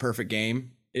have for a perfect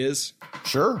game is?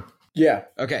 Sure. Yeah.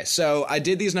 Okay. So I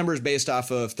did these numbers based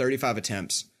off of 35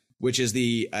 attempts, which is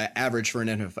the average for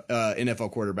an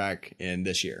NFL quarterback in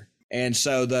this year. And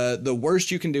so the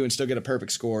worst you can do and still get a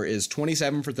perfect score is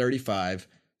 27 for 35,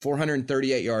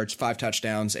 438 yards, 5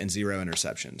 touchdowns, and 0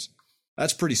 interceptions.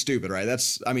 That's pretty stupid, right?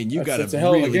 You've got to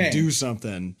really do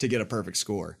something to get a perfect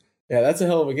score. Yeah, that's a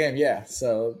hell of a game. Yeah.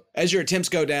 So as your attempts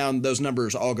go down, those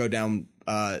numbers all go down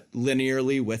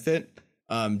linearly with it,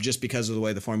 just because of the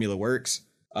way the formula works.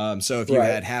 So if you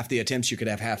had half the attempts, you could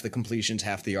have half the completions,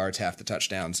 half the yards, half the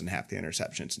touchdowns, and half the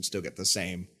interceptions and still get the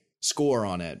same score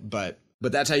on it. But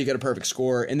that's how you get a perfect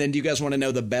score. And then do you guys want to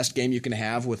know the best game you can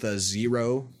have with a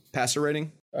 0 passer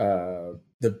rating?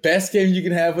 The best game you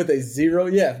can have with a 0?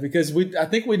 Yeah, because I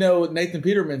think we know Nathan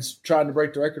Peterman's trying to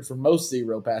break the record for most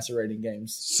 0 passer rating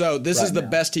games. So this is the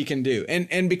best he can do.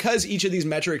 And because each of these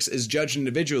metrics is judged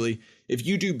individually, if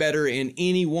you do better in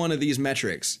any one of these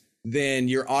metrics, then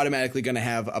you're automatically going to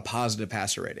have a positive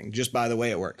passer rating just by the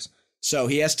way it works. So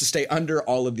he has to stay under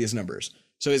all of these numbers.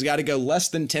 So he's got to go less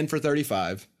than 10 for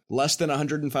 35, less than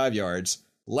 105 yards,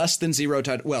 less than 0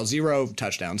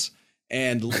 touchdowns,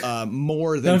 and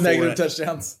more than no negative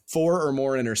touchdowns, 4 or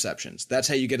more interceptions. That's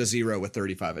how you get a 0 with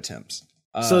 35 attempts.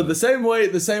 So the same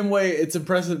way it's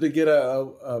impressive to get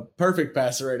a perfect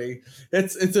passer rating.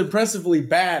 It's impressively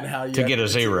bad how you get a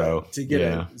 0 to get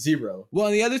a 0. Well,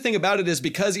 and the other thing about it is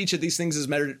because each of these things is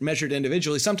measured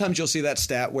individually. Sometimes you'll see that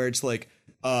stat where it's like,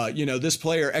 this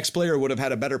X player would have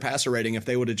had a better passer rating if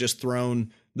they would have just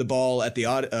thrown the ball at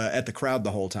the crowd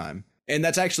the whole time. And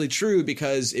that's actually true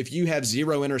because if you have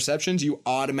 0 interceptions, you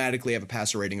automatically have a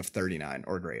passer rating of 39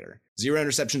 or greater. 0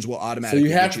 interceptions will automatically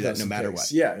get you that no matter what.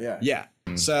 Yeah.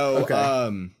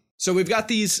 So, so we've got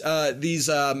these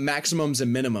maximums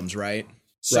and minimums, right?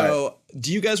 So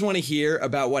do you guys want to hear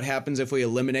about what happens if we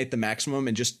eliminate the maximum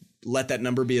and just let that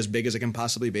number be as big as it can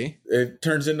possibly be? It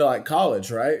turns into like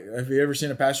college, right? Have you ever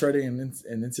seen a passer rating in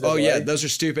NCAA? Oh yeah, those are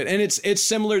stupid. And it's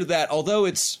similar to that,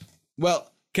 although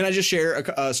can I just share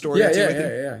a story?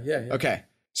 Yeah. Okay.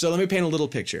 So let me paint a little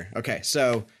picture. Okay.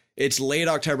 So it's late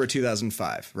October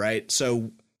 2005, right?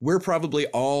 So we're probably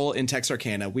all in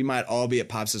Texarkana. We might all be at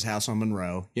Pops' house on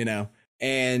Monroe,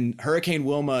 and Hurricane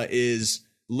Wilma is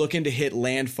looking to hit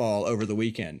landfall over the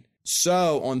weekend.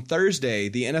 So on Thursday,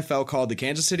 the NFL called the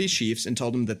Kansas City Chiefs and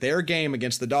told them that their game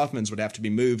against the Dolphins would have to be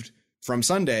moved from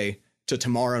Sunday to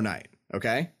tomorrow night.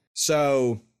 Okay.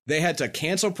 So they had to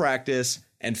cancel practice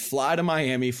and fly to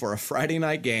Miami for a Friday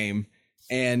night game.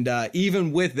 And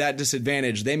even with that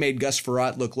disadvantage, they made Gus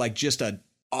Frerotte look like just an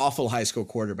awful high school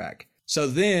quarterback. So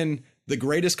then the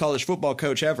greatest college football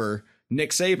coach ever,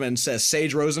 Nick Saban, says,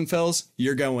 Sage Rosenfels,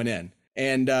 you're going in.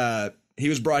 And he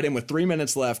was brought in with 3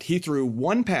 minutes left. He threw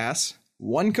 1 pass,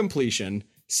 1 completion,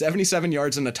 77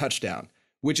 yards and a touchdown,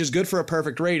 which is good for a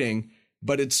perfect rating.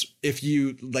 But it's, if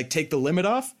you take the limit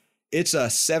off, it's a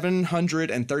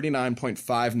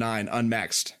 739.59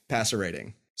 unmaxed passer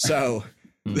rating. So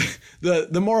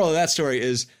the moral of that story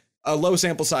is a low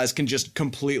sample size can just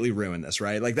completely ruin this,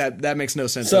 right? Like that makes no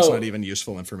sense. That's not even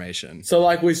useful information. So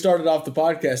like we started off the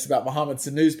podcast about Mohamed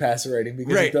Sanu's passer rating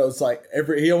because he throws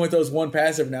he only throws 1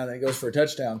 pass every now and then goes for a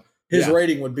touchdown. His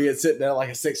rating would be sitting at like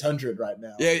a 600 right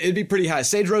now. Yeah, it'd be pretty high.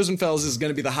 Sage Rosenfels is going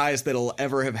to be the highest that'll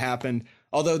ever have happened.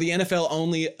 Although the NFL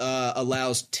only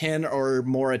allows 10 or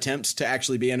more attempts to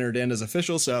actually be entered in as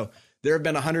official. So there have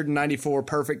been 194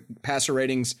 perfect passer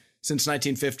ratings since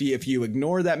 1950 if you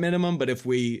ignore that minimum. But if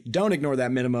we don't ignore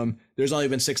that minimum, there's only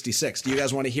been 66. Do you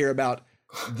guys want to hear about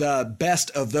the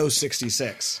best of those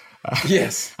 66?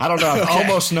 Yes. I don't know. I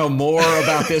almost know more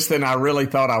about this than I really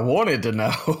thought I wanted to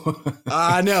know.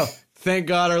 I know. Thank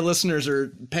God our listeners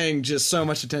are paying just so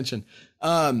much attention.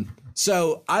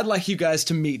 So I'd like you guys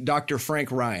to meet Dr.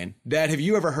 Frank Ryan. Dad, have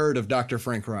you ever heard of Dr.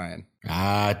 Frank Ryan?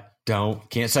 I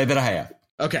can't say that I have.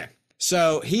 Okay.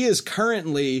 So he is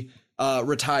currently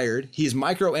retired. He's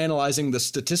microanalyzing the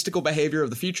statistical behavior of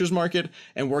the futures market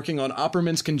and working on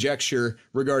Opperman's conjecture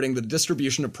regarding the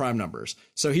distribution of prime numbers.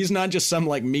 So he's not just some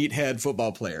meathead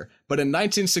football player, but in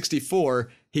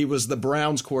 1964, he was the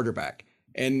Browns quarterback.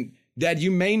 And Dad,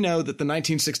 you may know that the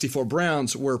 1964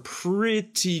 Browns were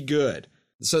pretty good.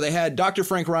 So they had Dr.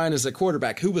 Frank Ryan as a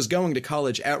quarterback who was going to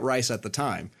college at Rice at the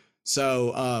time.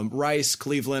 So Rice,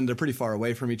 Cleveland, they're pretty far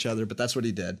away from each other, but that's what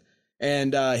he did.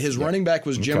 And his running back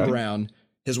was Jim Brown.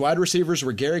 His wide receivers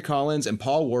were Gary Collins and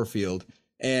Paul Warfield.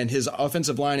 And his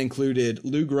offensive line included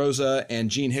Lou Groza and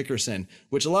Gene Hickerson,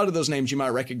 which a lot of those names you might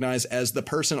recognize as the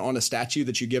person on a statue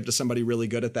that you give to somebody really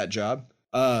good at that job.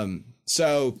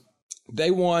 So they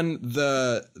won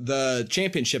the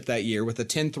championship that year with a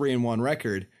 10-3-1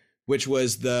 record, which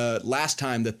was the last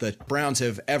time that the Browns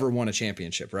have ever won a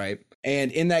championship, right?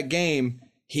 And in that game,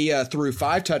 he threw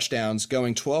 5 touchdowns,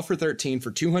 going 12 for 13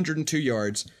 for 202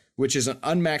 yards, which is an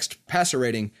unmaxed passer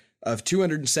rating of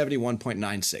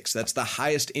 271.96. That's the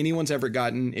highest anyone's ever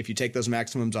gotten if you take those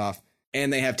maximums off,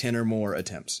 and they have 10 or more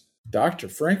attempts. Dr.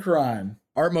 Frank Ryan.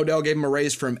 Art Modell gave him a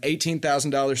raise from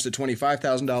 $18,000 to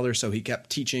 $25,000, so he kept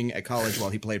teaching at college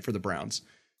while he played for the Browns.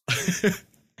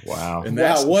 Wow.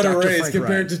 Wow, what Dr. a raise Frank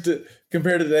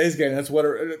compared to today's game. That's what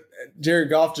Jared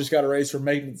Goff just got a raise from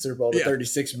making the Super Bowl to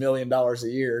 $36 million a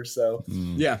year. So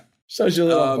yeah, shows you a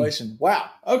little inflation. Wow.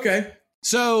 Okay.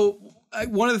 So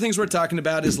one of the things we're talking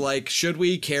about is like, should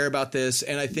we care about this?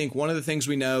 And I think one of the things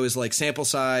we know is like sample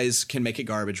size can make it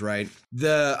garbage, right?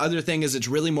 The other thing is it's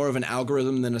really more of an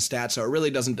algorithm than a stat. So it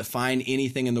really doesn't define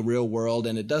anything in the real world.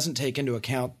 And it doesn't take into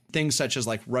account things such as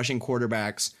like rushing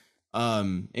quarterbacks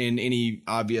in any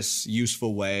obvious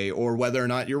useful way, or whether or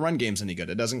not your run game's any good.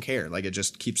 It doesn't care. Like it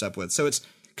just keeps up with. So it's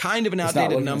kind of an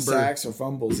outdated number. Sacks or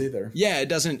fumbles either. Yeah, it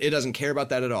doesn't care about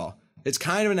that at all. It's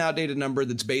kind of an outdated number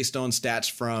that's based on stats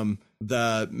from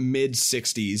the mid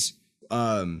 60s.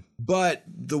 But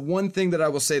the one thing that I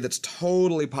will say that's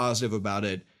totally positive about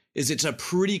it is it's a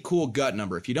pretty cool gut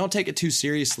number. If you don't take it too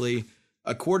seriously,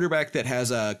 a quarterback that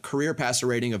has a career passer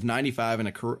rating of 95 and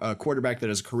a quarterback that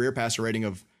has a career passer rating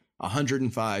of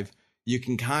 105, you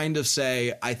can kind of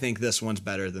say, I think this one's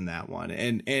better than that one.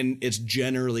 And it's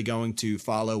generally going to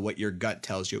follow what your gut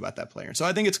tells you about that player. So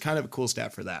I think it's kind of a cool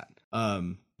stat for that.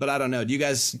 But I don't know. Do you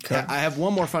guys, I have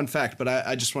one more fun fact, but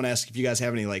I just want to ask if you guys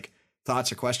have any like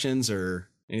thoughts or questions or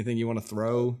anything you want to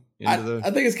throw into I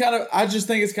think it's kind of, I just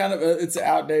think it's kind of it's an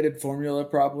outdated formula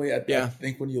probably. I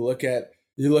think when you look at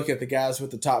the guys with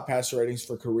the top passer ratings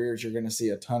for careers, you're going to see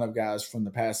a ton of guys from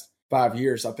the past 5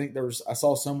 years. I think I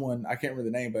saw someone, I can't remember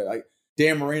the name, but like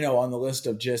Dan Marino on the list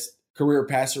of just career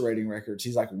passer rating records.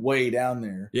 He's like way down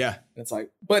there. Yeah. And it's like,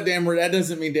 but that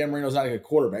doesn't mean Dan Marino's not a good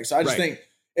quarterback. So I just think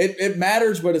it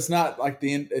matters, but it's not like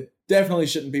it definitely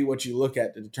shouldn't be what you look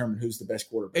at to determine who's the best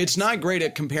quarterback. It's not great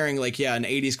at comparing like, an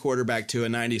 80s quarterback to a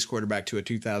 90s quarterback to a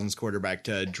 2000s quarterback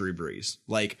to Drew Brees.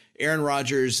 Like Aaron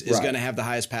Rodgers is going to have the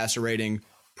highest passer rating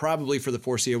probably for the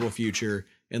foreseeable future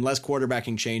unless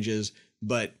quarterbacking changes,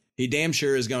 but he damn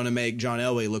sure is going to make John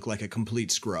Elway look like a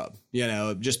complete scrub,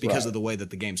 just because of the way that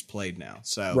the game's played now.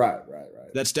 So right.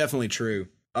 That's definitely true.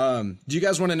 Do you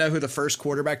guys want to know who the first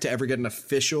quarterback to ever get an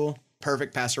official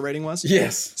perfect passer rating was?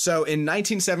 Yes. So in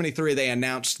 1973, they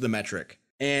announced the metric.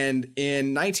 And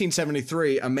in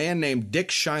 1973, a man named Dick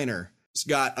Shiner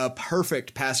got a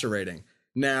perfect passer rating.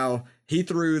 Now, he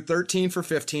threw 13 for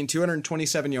 15,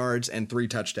 227 yards, and 3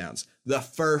 touchdowns. The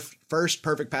first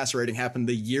perfect passer rating happened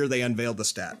the year they unveiled the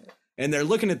stat. And they're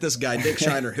looking at this guy, Dick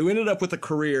Shiner, who ended up with a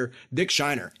career. Dick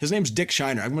Shiner. His name's Dick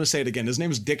Shiner. I'm going to say it again. His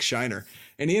name is Dick Shiner.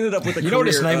 And he ended up with a career. You know what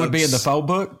his name would be in the phone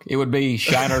book? It would be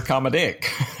Shiner, Dick.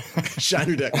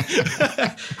 Shiner Dick.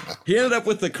 He ended up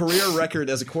with the career record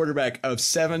as a quarterback of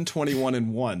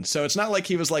 7-21-1. So it's not like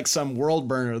he was like some world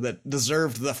burner that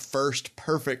deserved the first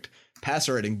perfect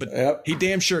passer rating, but he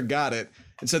damn sure got it.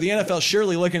 And so the NFL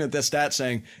surely looking at this stat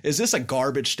saying, is this a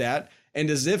garbage stat? And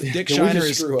as if Dick Shiner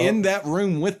is in that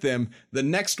room with them the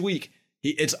next week,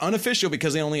 it's unofficial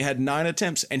because they only had 9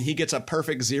 attempts and he gets a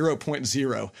perfect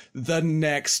 0.0 the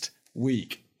next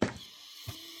week.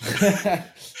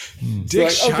 Dick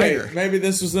Shiner. Okay, maybe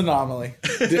this was an anomaly.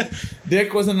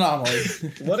 Dick was an anomaly.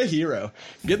 What a hero.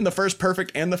 Getting the first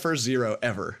perfect and the first 0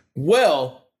 ever.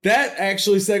 Well, that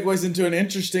actually segues into an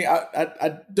interesting.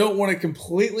 I don't want to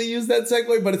completely use that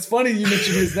segue, but it's funny you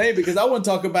mentioned his name because I want to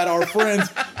talk about our friends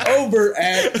over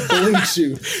at Blue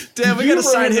Chew. Damn, we got to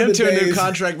sign him to a new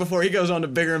contract before he goes on to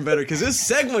bigger and better because his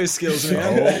segue skills,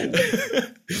 man.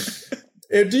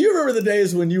 Do you remember the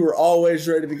days when you were always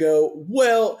ready to go?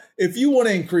 Well, if you want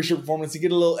to increase your performance and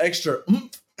get a little extra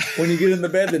when you get in the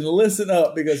bed, then listen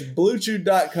up because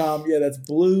BlueChew.com, that's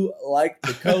blue like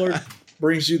the color,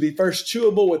 brings you the first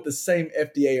chewable with the same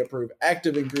FDA-approved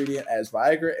active ingredient as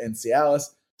Viagra and Cialis.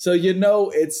 So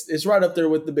it's right up there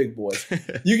with the big boys.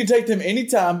 You can take them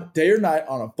anytime, day or night,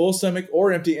 on a full stomach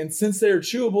or empty. And since they're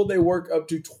chewable, they work up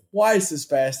to twice as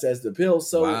fast as the pills.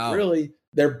 So really,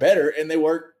 they're better and they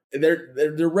work.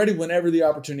 They're ready whenever the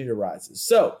opportunity arises.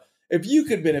 So if you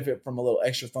could benefit from a little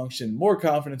extra function, more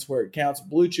confidence where it counts,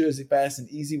 Blue Chew is a fast and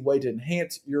easy way to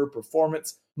enhance your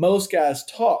performance. Most guys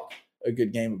talk a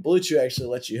good game, but Blue Chew actually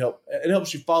lets you help. It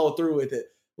helps you follow through with it.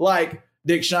 Like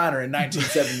Dick Shiner in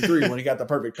 1973 when he got the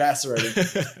perfect passer rating.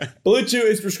 Blue Chew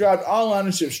is prescribed online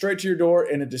and shipped straight to your door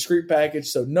in a discreet package,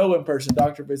 so no in-person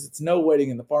doctor visits, no waiting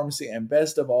in the pharmacy, and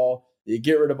best of all, you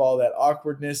get rid of all that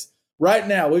awkwardness. Right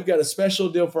now, we've got a special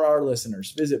deal for our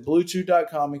listeners. Visit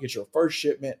BlueChew.com and get your first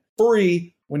shipment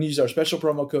free when you use our special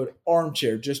promo code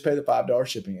ARMCHAIR. Just pay the $5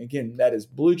 shipping. Again, that is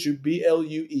BlueChew,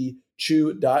 BLUE,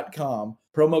 chew.com.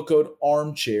 Promo code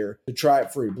ARMCHAIR to try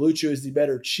it free. Blue Chew is the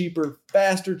better, cheaper,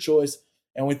 faster choice,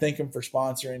 and we thank them for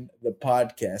sponsoring the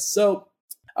podcast. So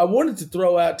I wanted to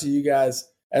throw out to you guys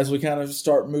as we kind of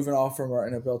start moving off from our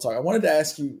NFL talk. I wanted to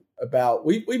ask you about,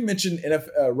 we mentioned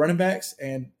NFL, running backs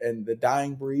and the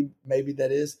dying breed, maybe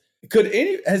that is.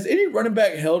 Has any running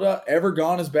back held up ever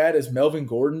gone as bad as Melvin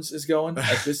Gordon's is going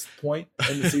at this point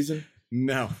in the season?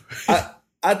 No.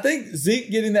 I think Zeke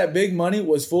getting that big money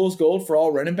was fool's gold for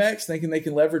all running backs, thinking they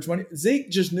can leverage money. Zeke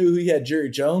just knew he had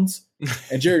Jerry Jones,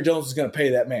 and Jerry Jones was going to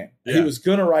pay that man. Yeah. He was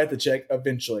going to write the check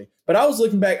eventually. But I was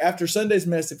looking back after Sunday's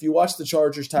mess. If you watch the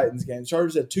Chargers-Titans game, the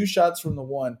Chargers had 2 shots from the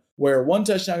one where one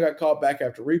touchdown got called back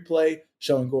after replay,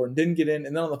 showing Gordon didn't get in.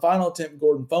 And then on the final attempt,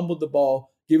 Gordon fumbled the ball,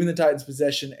 giving the Titans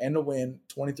possession and a win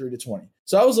 23-20.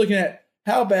 So I was looking at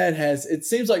how bad it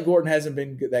seems like Gordon hasn't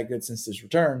been that good since his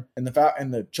return, and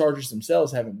the Chargers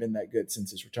themselves haven't been that good since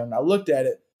his return. I looked at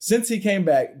it. Since he came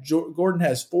back, Gordon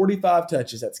has 45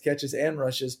 touches, that's catches and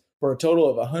rushes, for a total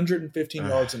of 115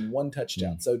 yards and 1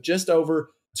 touchdown. So just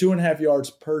over 2.5 yards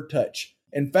per touch.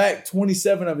 In fact,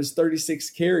 27 of his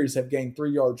 36 carries have gained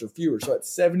 3 yards or fewer. So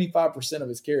that's 75% of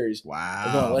his carries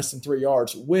are going less than 3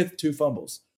 yards with 2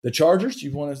 fumbles. The Chargers,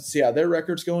 you want to see how their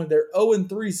record's going? They're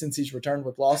 0-3 since he's returned,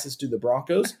 with losses to the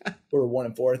Broncos, who were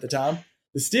 1-4 at the time.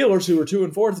 The Steelers, who were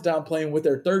 2-4 at the time, playing with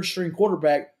their third-string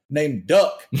quarterback named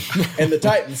Duck, and the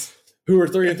Titans, who were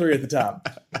 3-3 at the time.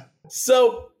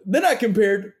 So then I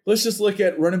compared, let's just look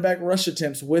at running back rush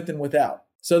attempts with and without.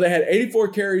 So they had 84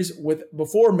 carries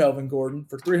before Melvin Gordon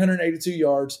for 382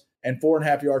 yards and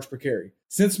 4.5 yards per carry.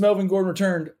 Since Melvin Gordon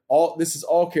returned, this is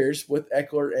all carries with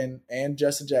Eckler and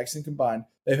Justin Jackson combined.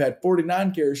 They've had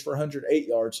 49 carries for 108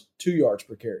 yards, 2 yards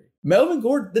per carry. Melvin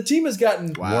Gordon, the team has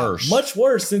gotten much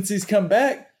worse since he's come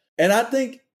back, and I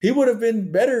think he would have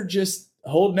been better just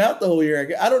holding out the whole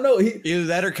year. I don't know. Either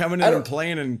that or coming in and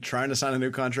playing and trying to sign a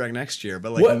new contract next year.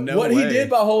 But what he did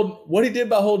by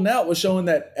holding out was showing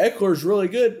that Eckler's really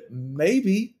good.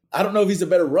 Maybe, I don't know if he's a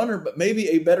better runner, but maybe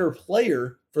a better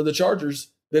player for the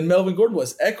Chargers than Melvin Gordon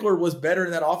was. Eckler was better,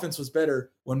 and that offense was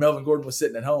better when Melvin Gordon was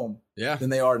sitting at home than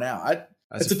they are now.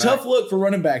 It's a tough look for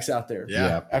running backs out there.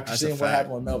 Yeah, after seeing what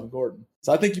happened with Melvin Gordon.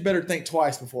 So I think you better think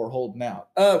twice before holding out.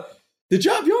 Have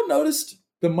y'all noticed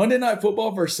the Monday Night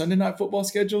Football versus Sunday Night Football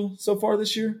schedule so far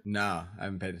this year? No, I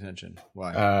haven't paid attention.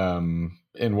 Why?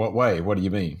 In what way? What do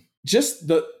you mean? Just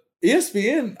the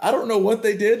ESPN, I don't know what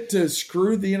they did to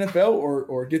screw the NFL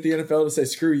or get the NFL to say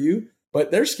screw you,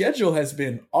 but their schedule has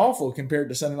been awful compared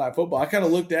to Sunday Night Football. I kind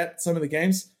of looked at some of the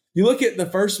games. You look at the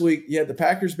first week, you had the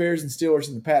Packers, Bears, and Steelers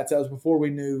and the Pats. That was before we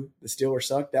knew the Steelers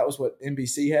sucked. That was what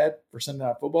NBC had for Sunday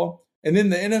Night Football. And then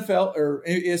the NFL or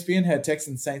ESPN had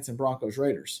Texans, Saints, and Broncos,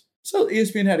 Raiders. So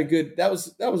ESPN had that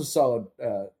was a solid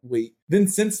week. Then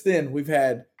since then, we've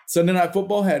had Sunday Night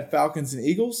Football had Falcons and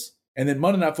Eagles. And then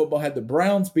Monday Night Football had the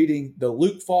Browns beating the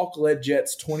Luke Falk-led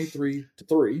Jets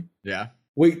 23-3. Yeah.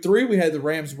 Week 3, we had the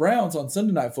Rams-Browns on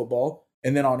Sunday Night Football.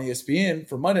 And then on ESPN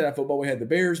for Monday Night Football, we had the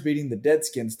Bears beating the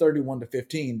Deadskins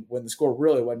 31-15 when the score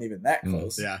really wasn't even that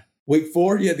close. Yeah. Week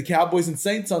 4, you had the Cowboys and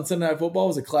Saints on Sunday Night Football. It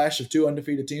was a clash of 2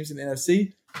 undefeated teams in the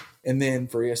NFC. And then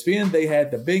for ESPN, they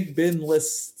had the Big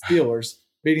Ben-less Steelers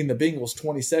beating the Bengals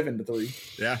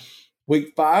 27-3. Yeah.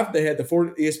 Week 5, they had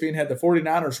ESPN had the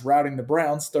 49ers routing the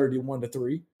Browns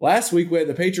 31-3. Last week, we had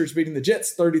the Patriots beating the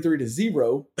Jets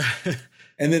 33-0.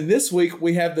 And then this week,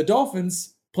 we have the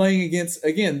Dolphins playing against,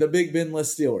 again, the Big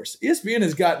Ben-less Steelers. ESPN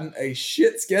has gotten a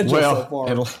shit schedule so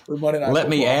far for Monday Night Football. Let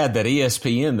me add that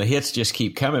ESPN, the hits just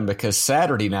keep coming because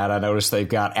Saturday night I noticed they've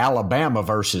got Alabama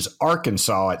versus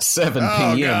Arkansas at 7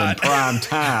 p.m. in prime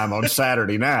time on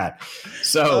Saturday night.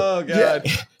 So,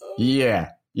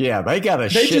 yeah, they got a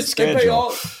shit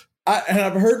schedule. And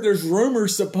I've heard there's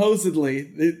rumors supposedly,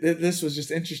 this was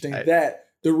just interesting, that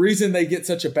the reason they're getting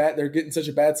such a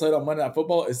bad slate on Monday Night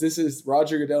Football is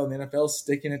Roger Goodell and the NFL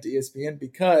sticking it to ESPN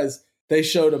because they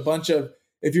showed a bunch of,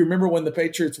 if you remember when the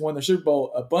Patriots won the Super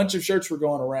Bowl, a bunch of shirts were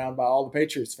going around by all the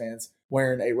Patriots fans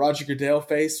wearing a Roger Goodell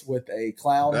face with a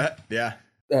clown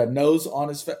nose on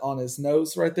his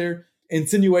nose right there,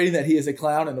 insinuating that he is a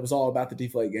clown, and it was all about the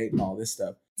Deflategate and all this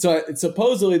stuff. So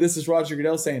supposedly this is Roger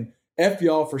Goodell saying, F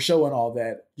y'all for showing all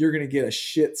that. You're going to get a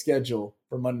shit schedule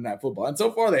for Monday Night Football. And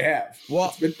so far they have. Well,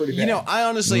 it's been pretty bad. I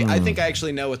honestly, I think I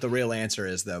actually know what the real answer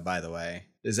is, though, by the way.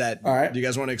 Is that, all right? Do you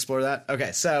guys want to explore that?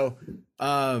 Okay, so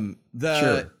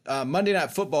Monday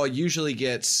Night Football usually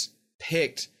gets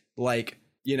picked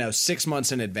 6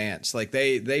 months in advance. Like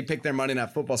they pick their Monday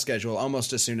Night Football schedule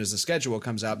almost as soon as the schedule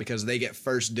comes out because they get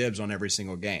first dibs on every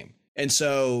single game. And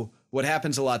so what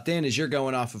happens a lot then is you're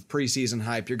going off of preseason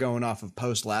hype. You're going off of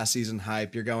post last season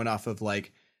hype. You're going off of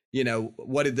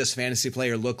what did this fantasy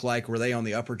player look like? Were they on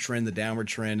the upward trend, the downward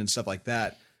trend, and stuff like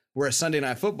that? Whereas Sunday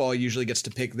Night Football usually gets to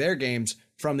pick their games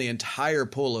from the entire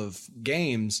pool of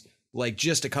games, like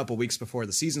just a couple weeks before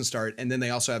the season start. And then they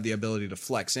also have the ability to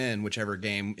flex in whichever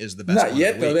game is the best. Not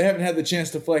yet, though. They haven't had the chance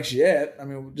to flex yet. I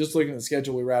mean, just looking at the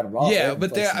schedule we rattled off. Yeah,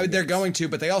 but they're going to,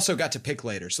 but they also got to pick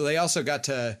later. So they also got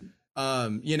to,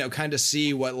 kind of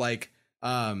see what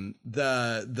the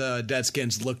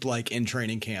Deadskins looked like in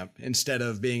training camp instead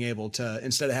of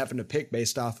having to pick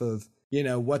based off of,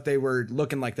 what they were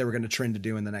looking like they were going to trend to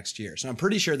do in the next year. So I'm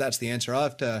pretty sure that's the answer. I'll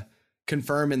have to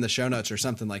confirm in the show notes or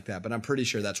something like that, but I'm pretty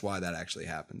sure that's why that actually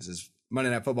happens is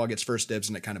Monday Night Football gets first dibs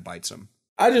and it kind of bites them.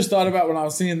 I just thought about when I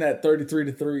was seeing that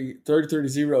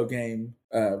 33-0 game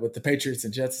with the Patriots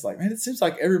and Jets. It's like, man, it seems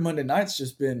like every Monday night's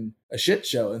just been a shit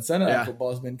show, and Sunday Night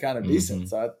Football has been kind of decent.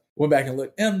 So I went back and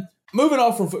looked. Moving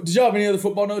off from, did y'all have any other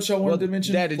football notes y'all wanted to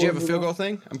mention? Dad, did you have a field goal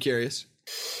thing? I'm curious.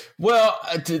 Well,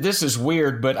 this is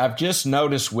weird, but I've just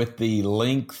noticed with the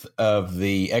length of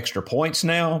the extra points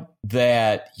now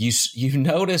that you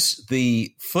notice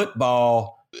the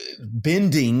football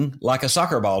bending like a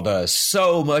soccer ball does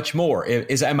so much more.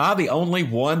 Am I the only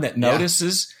one that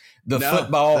notices the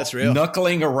football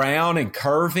knuckling around and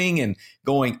curving and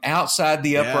going outside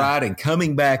the upright and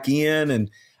coming back in? And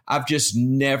I've just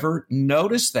never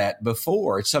noticed that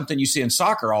before. It's something you see in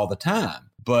soccer all the time.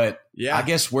 But I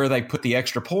guess where they put the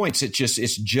extra points, it's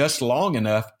just long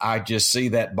enough. I just see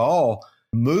that ball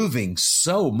moving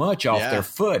so much off their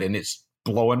foot, and it's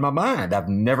blowing my mind. I've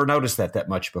never noticed that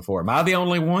much before. Am I the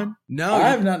only one? No, I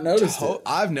have not noticed it.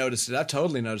 I've noticed it. I've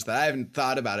totally noticed that. I haven't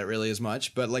thought about it really as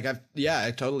much, but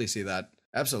I totally see that.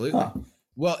 Absolutely. Huh.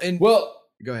 Well,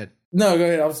 go ahead. No, go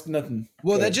ahead. I was nothing.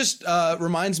 Well, that just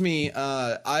reminds me.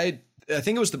 I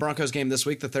think it was the Broncos game this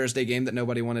week, the Thursday game that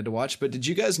nobody wanted to watch. But did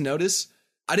you guys notice?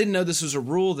 I didn't know this was a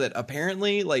rule that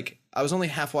apparently, I was only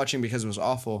half watching because it was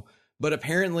awful, but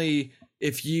apparently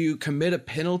if you commit a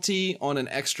penalty on an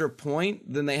extra point,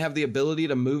 then they have the ability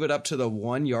to move it up to the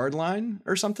 1 yard line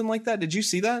or something like that. Did you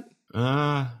see that?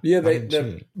 Well,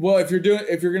 if you're going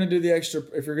to do the extra,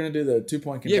 if you're going to do the 2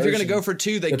 point conversion, if you're going to go for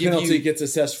two, the penalty gets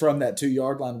assessed from that 2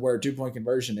 yard line where 2 point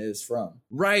conversion is from.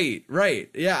 Right.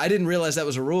 Yeah, I didn't realize that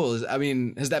was a rule. I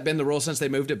mean, has that been the rule since they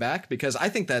moved it back? Because I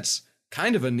think that's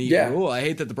kind of a neat rule. I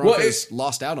hate that the Broncos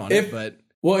lost out on it, but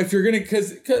if you're going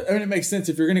to, it makes sense.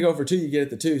 If you're going to go for 2, you get it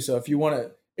to 2. So if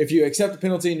you accept the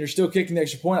penalty and you're still kicking the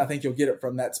extra point, I think you'll get it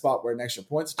from that spot where an extra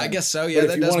point's done. I guess so. Yeah,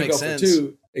 that does make sense. If you want to go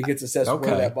for 2, it gets assessed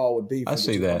where that ball would be. I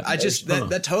see that.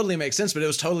 That totally makes sense, but it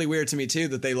was totally weird to me too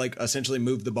that they essentially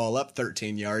moved the ball up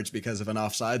 13 yards because of an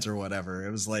offsides or whatever.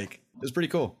 It was pretty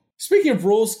cool. Speaking of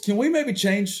rules, can we maybe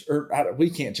change, we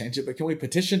can't change it, but can we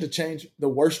petition to change the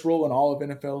worst rule in all of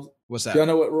NFL? What's that? Do y'all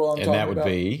know what rule I'm talking about? And that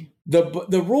would be?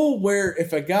 The rule where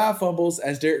if a guy fumbles,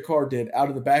 as Derek Carr did, out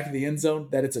of the back of the end zone,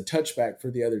 that it's a touchback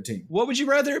for the other team. What would you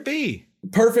rather it be?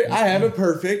 Perfect. I have a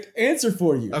perfect answer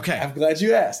for you. Okay. I'm glad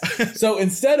you asked. So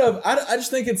instead of, I just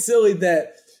think it's silly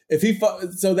that if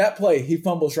that play, he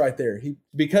fumbles right there.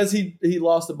 Because he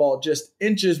lost the ball just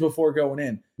inches before going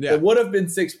in. Yeah. It would have been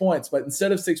 6 points, but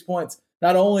instead of 6 points,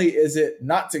 not only is it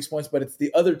not 6 points, but it's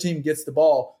the other team gets the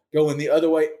ball going the other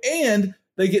way, and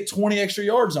they get 20 extra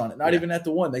yards on it. Not even at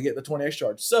the 1, they get the 20 extra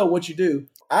yards. So what you do,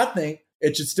 I think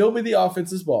it should still be the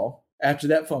offense's ball after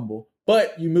that fumble,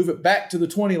 but you move it back to the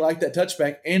 20 like that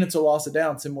touchback, and it's a loss of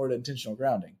down similar to intentional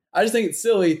grounding. I just think it's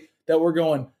silly that we're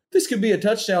going, this could be a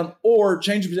touchdown or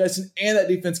change of possession, and that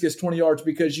defense gets 20 yards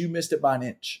because you missed it by an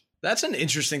inch. That's an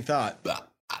interesting thought.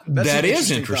 That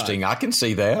is interesting. I can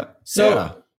see that.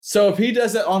 So if he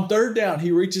does that on third down,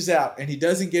 he reaches out and he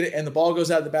doesn't get it, and the ball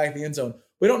goes out of the back of the end zone.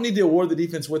 We don't need to award the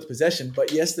defense with possession,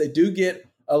 but yes, they do get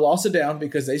a loss of down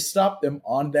because they stopped them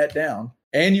on that down,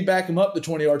 and you back them up the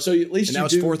 20 yards. So at least now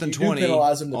it's 4th and 20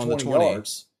 penalize them on 20 the 20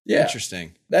 yards. Yeah,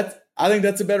 interesting. I think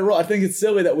that's a better rule. I think it's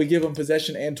silly that we give them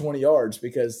possession and 20 yards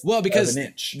because of an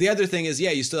inch. The other thing is,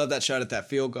 you still have that shot at that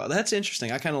field goal. That's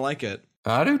interesting. I kind of like it.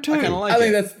 I do too. I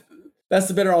think that's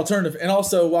the better alternative. And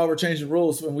also, while we're changing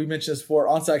rules, when we mentioned this before,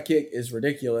 onside kick is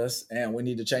ridiculous, and we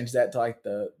need to change that to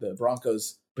the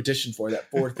Broncos petition for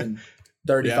that 4th and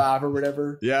 35 or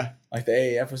whatever. Yeah. Like the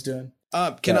AAF was doing.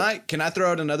 Can I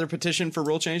throw out another petition for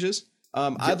rule changes?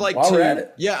 I'd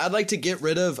like to get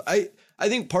rid of, I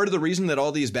think part of the reason that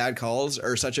all these bad calls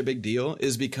are such a big deal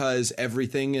is because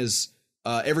everything is,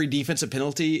 every defensive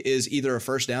penalty is either a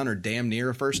first down or damn near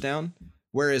a first down.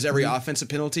 Whereas every offensive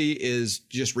penalty is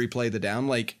just replay the down.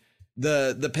 Like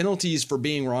the penalties for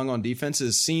being wrong on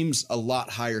defenses seems a lot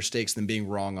higher stakes than being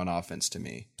wrong on offense to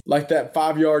me. Like that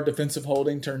 5-yard defensive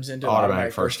holding turns into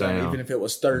automatic first down, even if it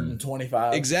was 3rd and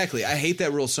 25. Exactly. I hate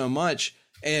that rule so much.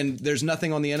 And there's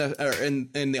nothing on the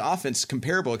in the offense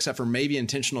comparable except for maybe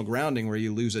intentional grounding where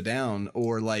you lose a down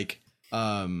or like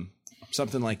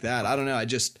something like that. I don't know. I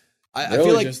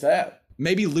feel like just that.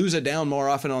 Maybe lose a down more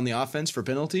often on the offense for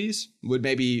penalties would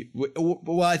maybe.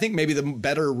 Well, I think maybe the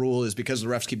better rule is because the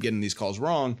refs keep getting these calls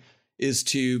wrong is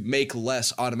to make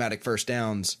less automatic first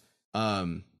downs.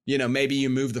 Maybe you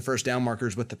move the first down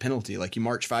markers with the penalty, like you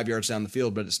march 5 yards down the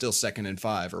field, but it's still 2nd and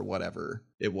 5 or whatever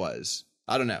it was.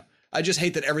 I don't know. I just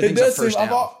hate that everything's a first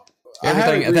down.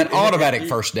 That automatic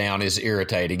first down is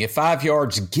irritating. If 5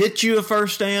 yards get you a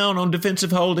first down on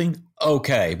defensive holding,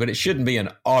 okay, but it shouldn't be an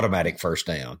automatic first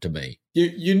down to me.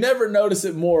 You never notice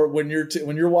it more when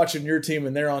you're watching your team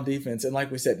and they're on defense, and like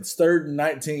we said, it's 3rd and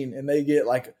 19, and they get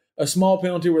like a small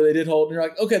penalty where they did hold, and you're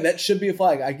like, okay, that should be a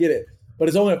flag. I get it, but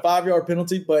it's only a 5-yard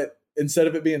penalty. But instead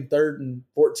of it being 3rd and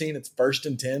 14, it's 1st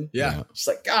and 10. Yeah. It's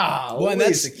like, well, and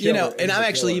that's, and I'm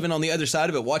actually even on the other side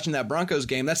of it, watching that Broncos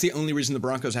game. That's the only reason the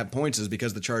Broncos have points is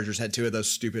because the Chargers had 2 of those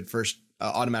stupid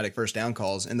automatic first down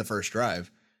calls in the first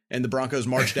drive. And the Broncos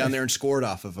marched down there and scored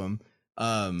off of them.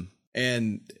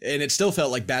 And it still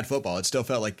felt like bad football. It still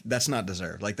felt like that's not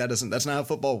deserved. Like that's not how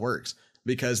football works.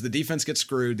 Because the defense gets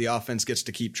screwed, the offense gets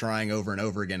to keep trying over and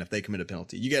over again if they commit a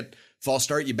penalty. You get false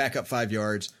start, you back up 5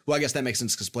 yards. Well, I guess that makes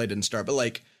sense because play didn't start. But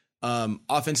like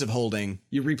offensive holding,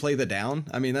 you replay the down.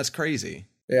 I mean, that's crazy.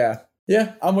 Yeah,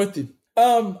 I'm with you.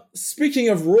 Speaking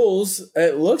of rules,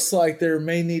 it looks like there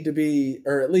may need to be,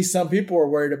 or at least some people are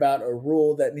worried about a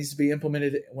rule that needs to be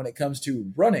implemented when it comes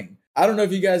to running. I don't know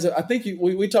if you guys, I think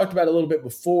we talked about it a little bit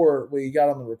before we got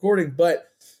on the recording, but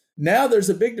now there's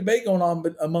a big debate going on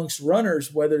amongst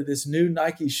runners whether this new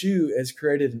Nike shoe has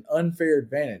created an unfair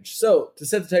advantage. So to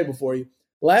set the table for you,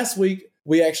 last week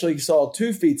we actually saw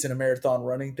 2 feats in a marathon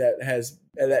running that has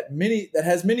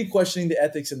many questioning the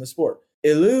ethics in the sport.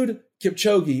 Eliud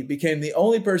Kipchoge became the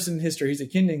only person in history, he's a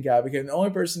Kenyan guy, became the only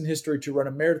person in history to run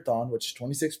a marathon, which is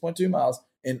 26.2 miles,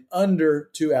 in under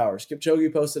 2 hours.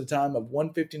 Kipchoge posted a time of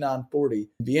 1:59.40 in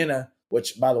Vienna,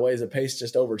 which, by the way, is a pace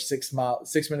just over 6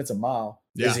 minutes a mile.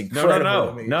 Yeah. Is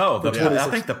incredible. No.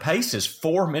 I think the pace is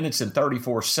 4 minutes and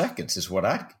 34 seconds is what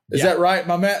I... Is that right?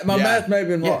 My math may have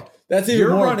been wrong. That's even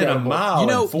You're more running incredible. A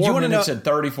mile in 4 minutes and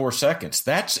 34 seconds.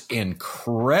 That's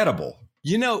incredible.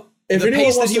 If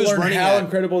anyone wants to learn how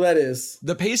incredible that is.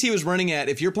 The pace he was running at,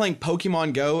 if you're playing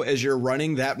Pokemon Go as you're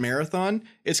running that marathon,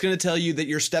 it's going to tell you that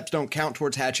your steps don't count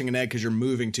towards hatching an egg because you're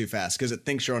moving too fast because it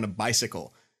thinks you're on a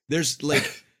bicycle. There's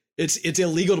like... It's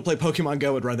illegal to play Pokemon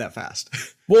Go and run that fast.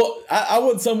 Well, I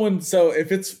want someone, so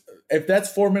if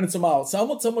that's 4 minutes a mile, so I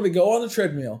want someone to go on the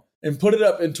treadmill and put it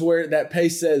up into where that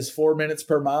pace says 4 minutes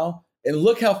per mile and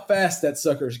look how fast that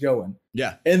sucker's going.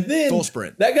 Yeah. And then full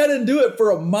sprint. That guy didn't do it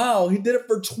for a mile. He did it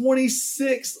for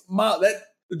 26 miles. That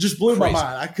just blew my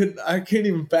mind. I can't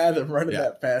even fathom running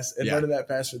that fast and running that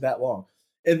fast for that long.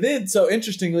 And then, so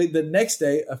interestingly, the next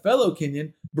day, a fellow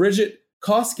Kenyan, Bridget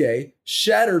Koskei,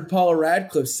 shattered Paula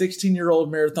Radcliffe's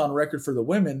 16-year-old marathon record for the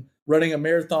women, running a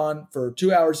marathon for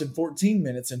 2 hours and 14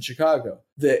 minutes in Chicago.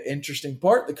 The interesting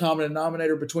part, the common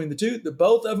denominator between the two, the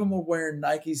both of them were wearing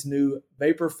Nike's new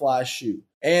Vaporfly shoe.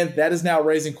 And that is now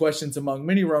raising questions among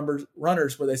many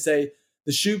runners where they say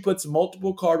the shoe puts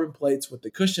multiple carbon plates with the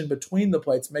cushion between the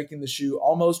plates, making the shoe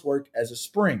almost work as a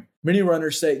spring. Many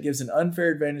runners say it gives an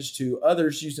unfair advantage to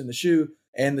others using the shoe.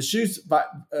 And the shoes,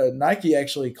 Nike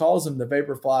actually calls them the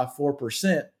Vaporfly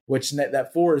 4%, which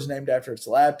that 4 is named after its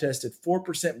lab-tested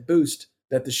 4% boost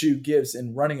that the shoe gives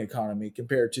in running economy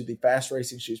compared to the fast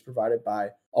racing shoes provided by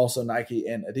also Nike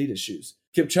and Adidas shoes.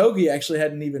 Kipchoge actually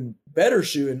had an even better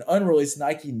shoe, an unreleased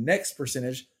Nike Next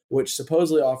percentage, which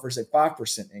supposedly offers a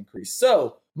 5% increase.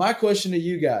 So my question to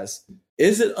you guys,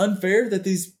 is it unfair that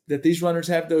these runners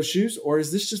have those shoes, or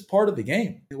is this just part of the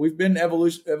game? We've been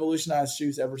evolutionized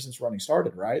shoes ever since running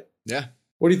started, right? Yeah.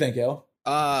 What do you think, El?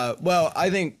 Well, I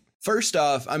think first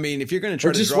off, I mean, if you're going to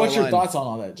try to draw what's your thoughts on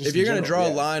all that? If you're going to draw a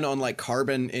line on like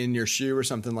carbon in your shoe or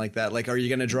something like that, like, are you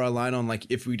going to draw a line on like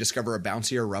if we discover a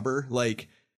bouncier rubber, like,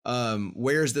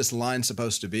 where's this line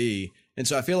supposed to be? And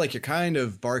so I feel like you're kind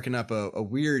of barking up a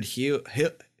weird hill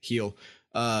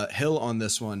on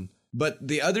this one. But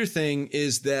the other thing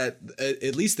is that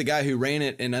at least the guy who ran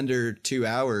it in under 2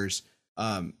 hours,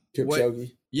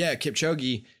 Kipchoge.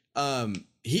 Kipchoge.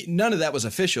 None of that was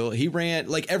official. He ran,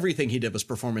 like, everything he did was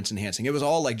performance enhancing. It was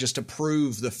all like just to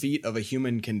prove the feat of a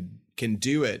human can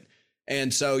do it.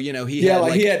 And so, you know, he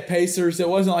had pacers. It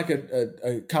wasn't like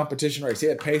a competition race. He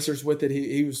had pacers with it.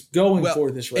 He was going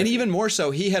for this record. And even more so,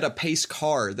 he had a pace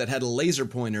car that had a laser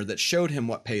pointer that showed him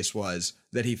what pace was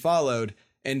that he followed.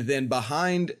 And then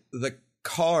behind the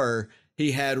car,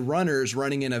 he had runners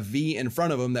running in a V in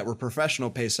front of him that were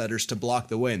professional pace setters to block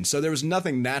the wind. So there was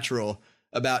nothing natural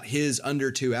about his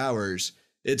under 2 hours.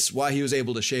 It's why he was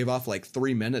able to shave off like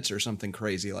 3 minutes or something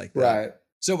crazy like that. Right.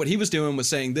 So what he was doing was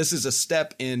saying, this is a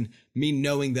step in me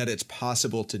knowing that it's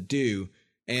possible to do.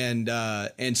 And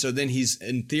so then he's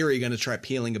in theory going to try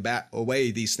peeling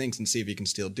away these things and see if he can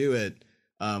still do it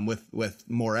with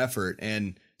more effort.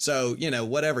 And so, you know,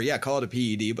 whatever. Yeah, call it a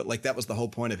PED. But like that was the whole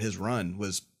point of his run,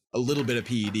 was a little bit of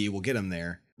PED will get him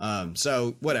there.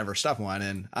 So whatever. Stop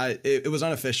whining. It was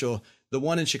unofficial. The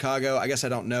one in Chicago, I guess I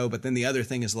don't know. But then the other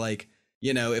thing is like,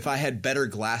 you know, if I had better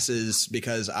glasses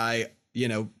because I, you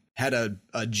know, had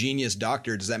a genius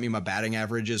doctor, does that mean my batting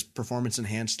average is performance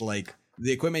enhanced? Like,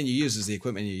 the equipment you use is the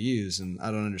equipment you use. And I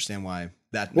don't understand why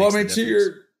that makes a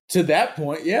difference. To that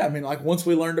point, yeah. I mean, like once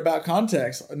we learned about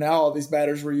context, now all these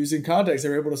batters were using contacts. They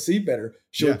were able to see better.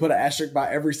 Should we put an asterisk by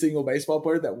every single baseball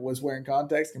player that was wearing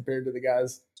contacts compared to the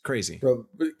guys? It's crazy.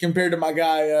 Compared to my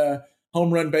guy,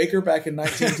 Home Run Baker back in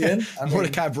 1910. I mean,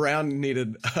 Mordecai Brown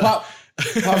needed.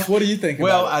 Pops, what do you think?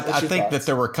 Well, about it? I think that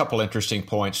there were a couple interesting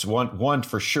points. One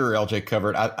for sure, LJ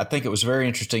covered. I think it was very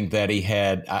interesting that he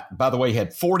had. By the way, he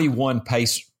had 41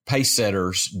 pace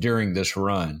setters during this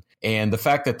run. And the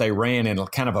fact that they ran in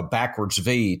kind of a backwards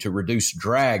V to reduce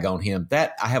drag on him,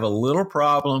 that I have a little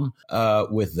problem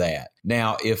with that.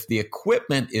 Now, if the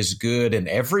equipment is good and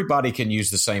everybody can use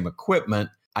the same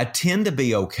equipment, I tend to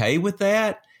be okay with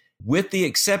that, with the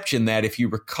exception that if you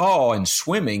recall in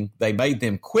swimming, they made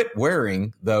them quit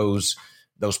wearing those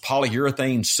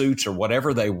polyurethane suits or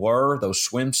whatever they were, those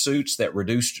swimsuits that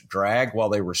reduced drag while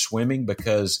they were swimming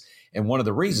and one of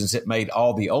the reasons it made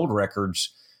all the old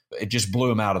records, it just blew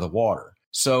them out of the water.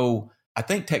 So I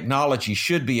think technology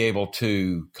should be able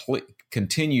to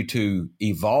continue to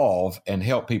evolve and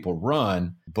help people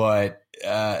run, but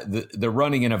the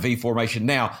running in a V formation.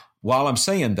 Now, while I'm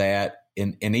saying that,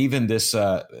 and even this,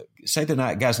 say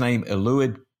the guy's name,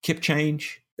 Eliud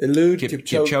Kipchoge.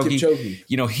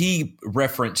 You know, he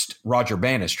referenced Roger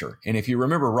Bannister. And if you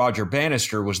remember, Roger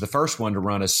Bannister was the first one to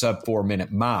run a sub 4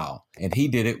 minute mile. And he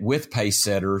did it with pace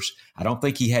setters. I don't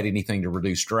think he had anything to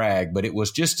reduce drag, but it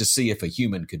was just to see if a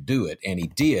human could do it. And he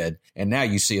did. And now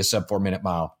you see a sub 4 minute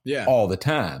mile all the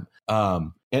time.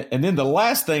 And then the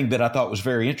last thing that I thought was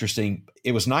very interesting,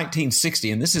 it was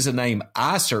 1960, and this is a name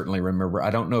I certainly remember.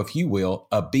 I don't know if you will.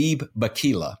 Abebe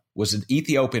Bikila was an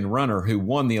Ethiopian runner who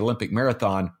won the Olympic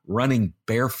marathon running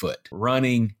barefoot.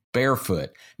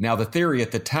 Now, the theory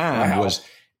at the time was,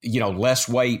 you know, less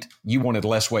weight. You wanted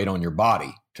less weight on your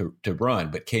body to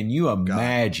run. But can you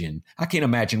imagine? I can't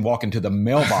imagine walking to the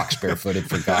mailbox barefooted,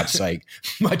 for God's sake,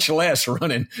 much less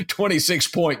running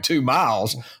 26.2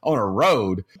 miles on a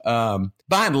road.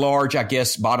 By and large, I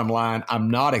guess, bottom line,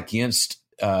 I'm not against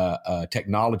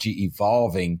technology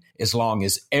evolving as long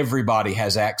as everybody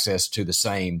has access to the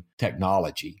same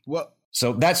technology. Well,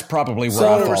 so that's probably where I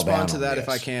fall down. Respond to that if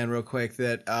I can real quick.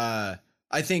 That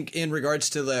I think in regards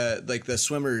to the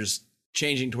swimmers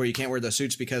changing to where you can't wear the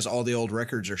suits because all the old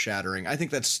records are shattering. I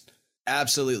think that's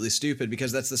absolutely stupid,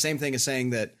 because that's the same thing as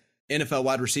saying that NFL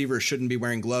wide receivers shouldn't be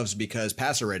wearing gloves because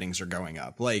passer ratings are going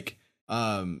up. Like,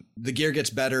 the gear gets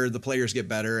better, the players get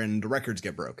better, and the records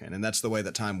get broken. And that's the way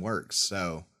that time works.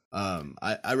 So,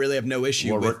 I really have no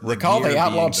issue with recall they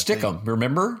outlawed Stickum,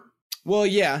 remember? Well,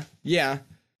 yeah,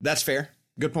 that's fair.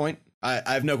 Good point. I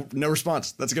have no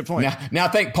response. That's a good point. Now I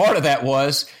think part of that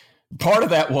was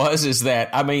that,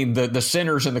 I mean, the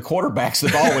centers and the quarterbacks, the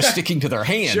ball was sticking to their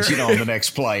hands, you know, on the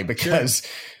next play, because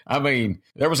I mean,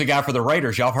 there was a guy for the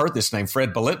Raiders. Y'all have heard this name,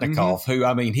 Fred Biletnikoff, who,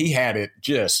 I mean, he had it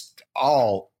just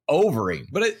all over him.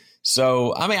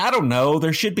 So, I mean, I don't know.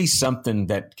 There should be something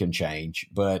that can change,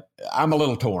 but I'm a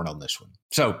little torn on this one.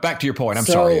 So back to your point. I'm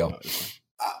sorry, El.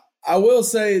 I will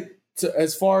say,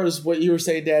 as far as what you were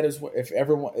saying, Dad, is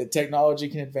if technology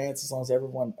can advance, as long as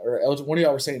everyone, or one of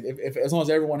y'all were saying, if as long as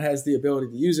everyone has the ability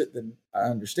to use it, then I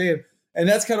understand. And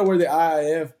that's kind of where the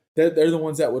IIF, they're the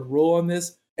ones that would rule on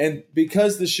this. And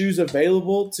because the shoe's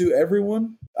available to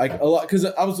everyone, like a lot, because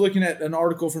I was looking at an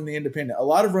article from The Independent, a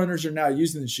lot of runners are now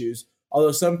using the shoes,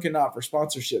 although some cannot for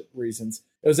sponsorship reasons.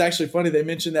 It was actually funny. They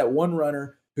mentioned that one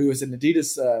runner who was an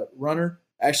Adidas runner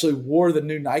actually wore the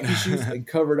new Nike shoes and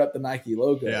covered up the Nike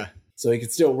logo so he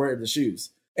could still wear the shoes.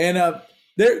 And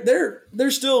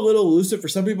they're still a little elusive for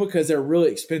some people because they're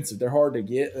really expensive. They're hard to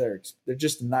get. They're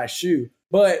just a nice shoe.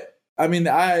 But I mean,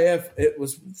 the IAF, it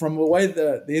was from the way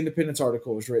the Independence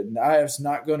article was written, the IAF's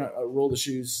not going to rule the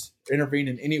shoes, intervene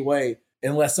in any way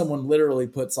unless someone literally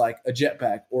puts like a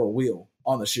jetpack or a wheel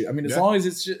on the shoe. I mean, as long as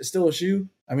it's still a shoe,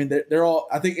 I mean, they're all,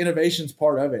 I think innovation's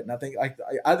part of it. And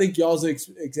I think y'all's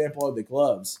example of the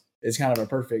gloves is kind of a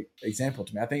perfect example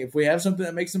to me. I think if we have something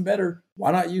that makes them better,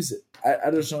 why not use it?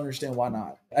 I just don't understand why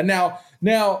not. And now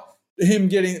him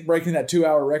breaking that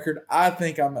 2-hour record, I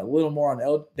think I'm a little more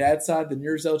on Dad's side than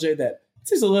yours, LJ. That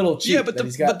this is a little cheap. Yeah, but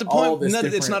the point,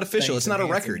 it's not official. It's not a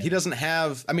record. He doesn't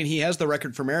have. I mean, he has the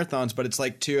record for marathons, but it's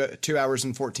like 2 hours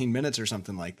and 14 minutes or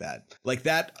something like that. Like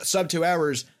that sub 2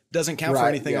 hours doesn't count for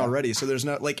anything already. So there's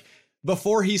no like.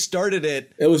 Before he started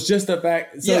it, it was just the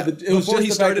fact. So before he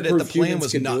started it, the plan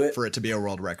was not for it to be a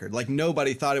world record. Like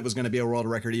nobody thought it was going to be a world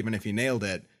record, even if he nailed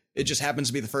it. It just happens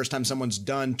to be the first time someone's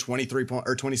done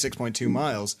 26.2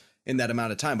 miles in that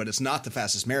amount of time. But it's not the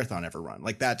fastest marathon ever run.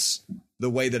 Like that's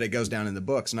the way that it goes down in the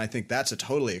books, and I think that's a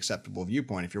totally acceptable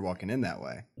viewpoint if you're walking in that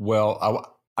way.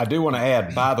 Well, I do want to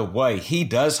add, by the way, he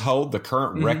does hold the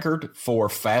current record for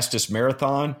fastest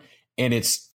marathon, and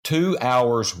it's 2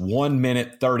 hours, 1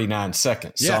 minute, 39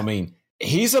 seconds. Yeah. So, I mean,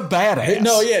 he's a badass.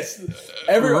 No, yes.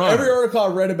 Every article I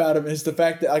read about him is the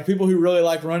fact that like people who really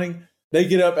like running, they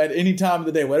get up at any time of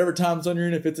the day, whatever time zone you're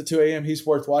in. If it's at 2 a.m., he's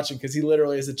worth watching because he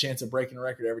literally has a chance of breaking a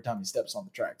record every time he steps on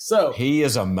the track. So he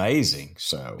is amazing.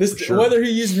 So whether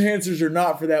he used enhancers or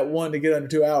not for that one to get under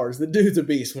 2 hours, the dude's a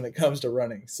beast when it comes to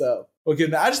running. So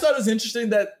okay, I just thought it was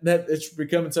interesting that it's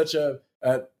becoming such a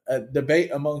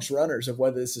debate amongst runners of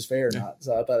whether this is fair or not.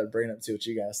 So I thought I'd bring it up and see what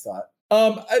you guys thought.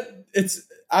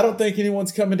 I don't think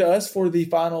anyone's coming to us for the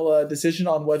final decision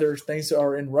on whether things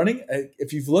are in running.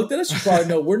 If you've looked at us, you probably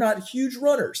know we're not huge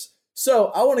runners. So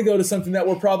I want to go to something that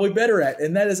we're probably better at.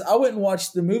 And that is, I went and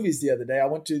watched the movies the other day. I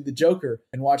went to The Joker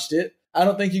and watched it. I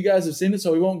don't think you guys have seen it,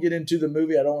 so we won't get into the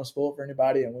movie. I don't want to spoil it for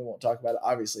anybody, and we won't talk about it,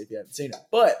 obviously, if you haven't seen it.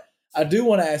 But I do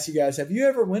want to ask you guys, have you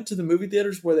ever went to the movie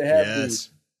theaters where they have these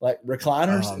like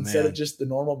recliners instead of just the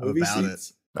normal movie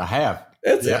seats? I have.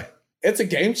 It's a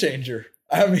game changer.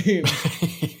 I mean,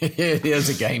 it is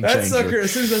a game changer. That sucker,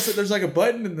 as soon as I said there's like a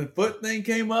button and the foot thing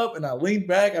came up and I leaned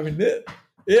back, I mean,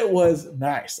 it was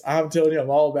nice. I'm telling you, I'm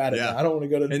all about it. Yeah. I don't want to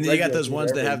go to the And then you got those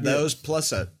ones that have those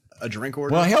plus a drink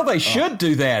order. Well, hell, they should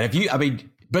do that.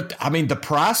 The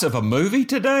price of a movie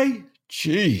today?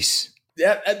 Jeez.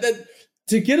 Yeah.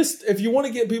 To get us, if you want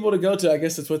to get people to go to, I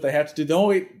guess that's what they have to do. The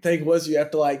only thing was you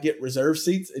have to like get reserved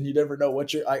seats, and you never know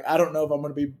what you're like. I don't know if I'm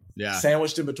going to be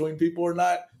sandwiched in between people or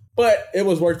not, but it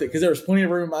was worth it because there was plenty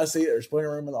of room in my seat. There was plenty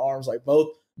of room in the arms. Like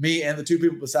both me and the two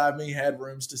people beside me had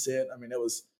rooms to sit. I mean, it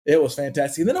was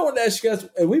fantastic. And then I wanted to ask you guys,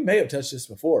 and we may have touched this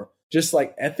before, just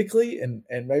like ethically, and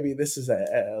maybe this is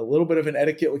a little bit of an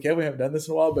etiquette. We haven't done this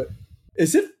in a while, but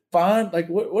is it fine? Like,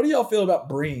 what do y'all feel about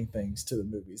bringing things to the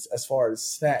movies as far as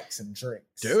snacks and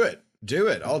drinks? Do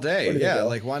it all day. Yeah,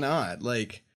 like why not?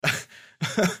 Like,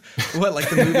 what? Like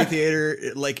the movie theater?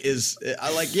 Like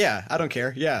I don't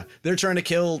care. Yeah, they're trying to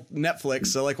kill Netflix,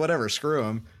 so like whatever, screw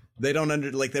them. They don't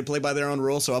they play by their own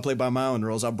rules, so I'll play by my own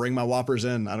rules. I'll bring my Whoppers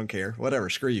in. I don't care. Whatever,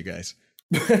 screw you guys.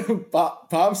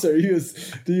 Pops, do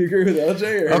you agree with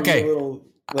LJ? Or okay.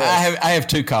 I have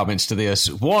two comments to this.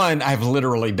 One, I've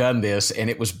literally done this, and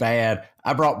it was bad.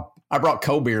 I brought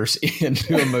cold beers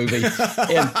into a movie,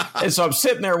 and so I'm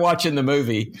sitting there watching the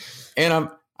movie, and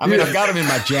I've got them in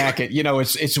my jacket. You know,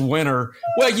 it's winter.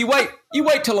 Well, you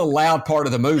wait till a loud part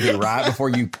of the movie, right, before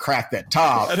you crack that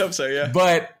top. I hope so, yeah.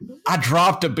 But I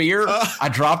dropped a beer. I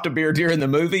dropped a beer during the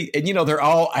movie, and they're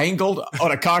all angled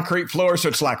on a concrete floor, so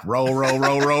it's like roll, roll,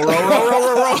 roll, roll, roll, roll,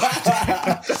 roll, roll, roll.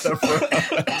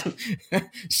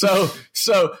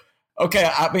 So okay.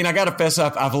 I mean, I got to fess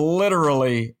up. I've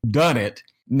literally done it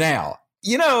now.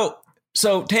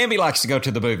 So Tammy likes to go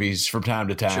to the movies from time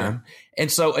to time. Sure.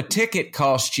 And so a ticket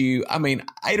costs you, $8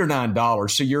 or $9.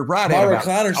 So you're right at about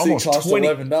recliner seat costs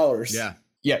 $11. Yeah.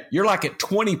 Yeah. You're like at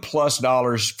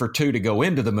 $20+ for two to go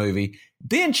into the movie.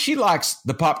 Then she likes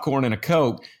the popcorn and a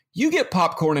Coke. You get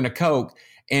popcorn and a Coke.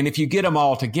 And if you get them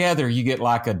all together, you get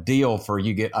like a deal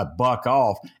you get $1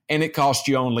 off. And it costs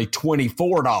you only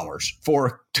 $24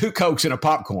 for 2 Cokes and a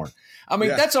popcorn. I mean,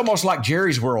 that's almost like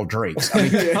Jerry's World drinks. I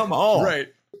mean, come on. Right.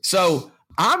 So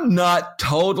I'm not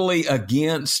totally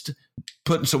against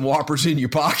putting some Whoppers in your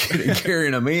pocket and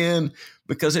carrying them in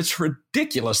because it's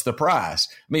ridiculous, the price.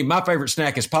 I mean, my favorite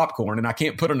snack is popcorn, and I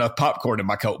can't put enough popcorn in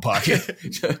my coat pocket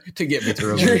to get me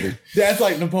through a movie. That's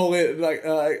like Napoleon,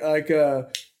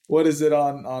 what is it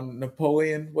on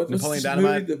Napoleon? Napoleon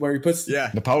Dynamite? Where he puts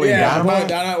Napoleon Dynamite? Napoleon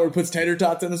Dynamite, where he puts tater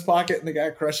tots in his pocket and the guy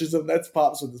crushes them. That's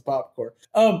Pops with his popcorn.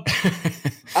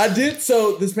 I did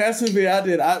so this past movie I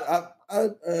did. I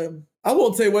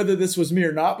won't say whether this was me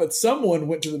or not, but someone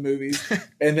went to the movies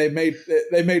and they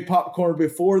made popcorn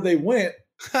before they went,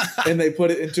 and they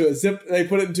put it into a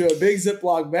big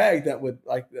Ziploc bag that would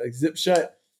like zip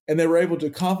shut, and they were able to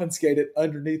confiscate it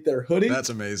underneath their hoodie. That's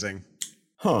amazing.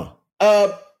 Huh.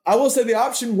 I will say the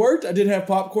option worked. I did have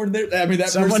popcorn there. I mean, that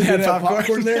Someone person did had have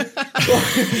popcorn there.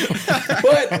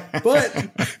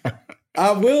 but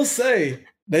I will say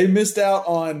they missed out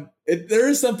on it. There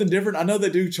is something different. I know they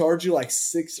do charge you like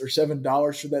 $6 or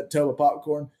 $7 for that tub of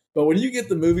popcorn. But when you get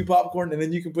the movie popcorn and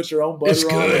then you can put your own butter it's on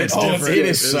good. it, It's different. It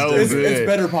is so good. It's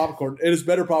better popcorn. It is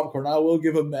better popcorn. I will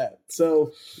give them that.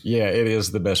 So yeah, it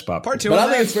is the best popcorn. Part two. But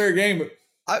I think it's fair game. Go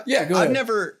ahead. I've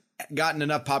never gotten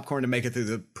enough popcorn to make it through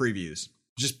the previews.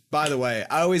 Just by the way,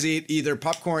 I always eat either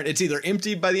popcorn. It's either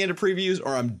empty by the end of previews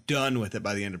or I'm done with it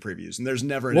by the end of previews. And there's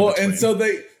never an in-between. And so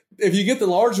if you get the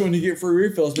large one, you get free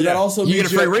refills. But that also you means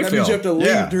get a free refill. That means you have to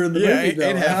leave during the movie. Though.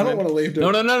 I don't want to leave.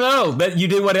 No. But you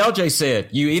do what LJ said.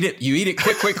 You eat it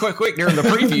quick during the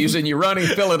previews, and you run and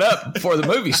fill it up before the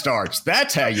movie starts.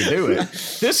 That's how you do it.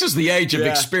 This is the age of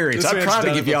experience. I'm trying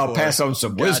to give y'all a pass on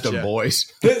some wisdom,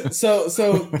 boys. So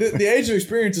the age of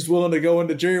experience is willing to go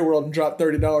into Jerry World and drop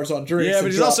 $30 on drinks. Yeah,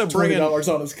 but he's also bringing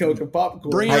 $20 on his Coke and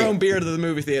popcorn. Bring your own beer to the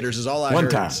movie theaters is all I heard.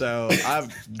 Time. So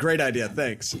great idea.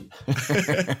 Thanks.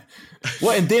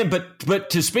 Well, and then, but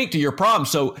to speak to your problem,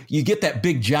 so you get that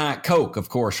big giant Coke, of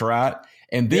course, right?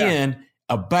 And then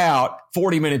about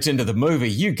 40 minutes into the movie,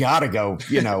 you got to go,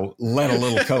 let a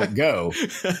little Coke go.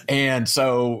 And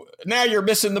so now you're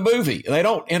missing the movie.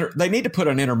 They need to put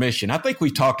an intermission. I think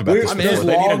we talked about this before.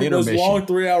 They need an intermission. Those long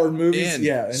 3-hour movies.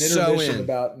 an intermission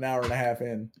about an hour and a half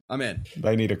in. I'm in.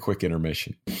 They need a quick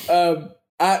intermission.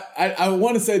 I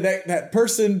want to say that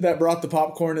person that brought the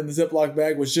popcorn in the Ziploc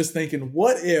bag was just thinking,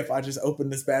 what if I just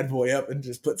opened this bad boy up and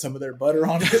just put some of their butter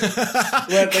on it?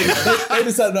 But they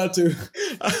decided not to.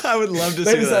 I would love to see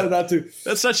that. They decided not to.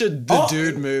 That's such the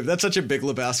dude move. That's such a Big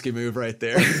Lebowski move right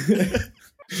there.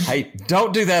 Hey,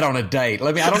 don't do that on a date.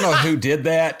 I don't know who did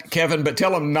that, Kevin, but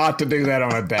tell them not to do that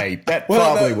on a date. That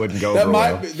probably wouldn't go over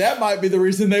well. That might be the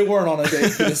reason they weren't on a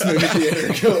date for this movie theater.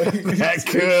 That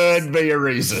could be a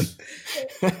reason.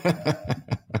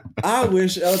 I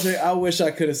wish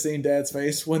I could have seen Dad's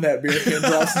face when that beer can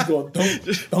drops. He's going,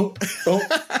 don't.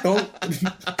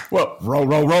 Well, roll.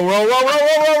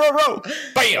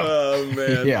 Bam. Oh,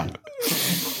 man. Yeah.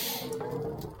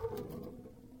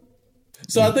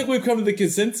 So I think we've come to the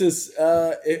consensus.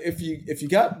 If you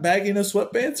got baggy no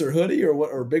sweatpants or hoodie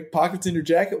or big pockets in your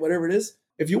jacket, whatever it is,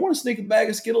 if you want to sneak a bag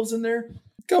of Skittles in there,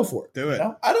 go for it. Do it.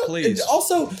 I don't. Please.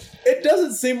 It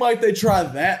doesn't seem like they try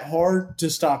that hard to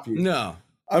stop you. No.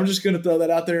 I'm just going to throw that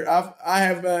out there. I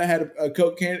have had a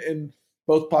Coke can in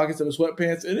both pockets of his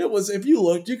sweatpants, and it was, if you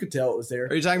looked, you could tell it was there.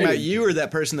 Are you talking about you or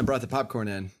that person that brought the popcorn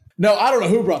in? No, I don't know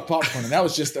who brought the popcorn in. That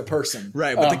was just a person.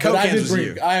 Right, but the Coke cans was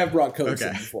you. I have brought Cokes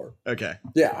in before. Okay.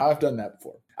 Yeah, I've done that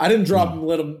before. I didn't drop them,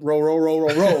 let them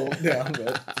roll down.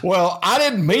 But. Well, I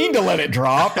didn't mean to let it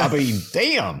drop. I mean,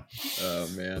 damn. Oh,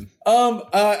 man.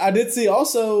 I did see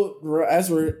also, as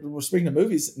we're speaking of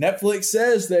movies, Netflix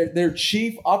says that their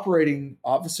chief operating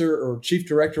officer or chief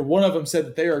director, one of them said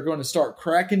that they are going to start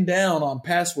cracking down on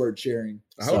password sharing.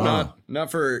 I hope not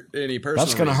for any personal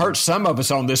That's going to hurt some of us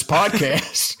on this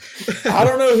podcast. I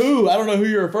don't know who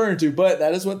you're referring to, but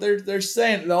that is what they're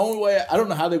saying. The only way, I don't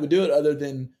know how they would do it other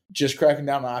than just cracking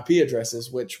down on IP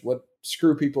addresses, which would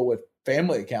screw people with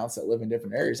family accounts that live in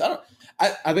different areas. I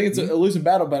think it's a losing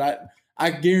battle, but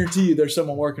I guarantee you there's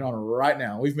someone working on it right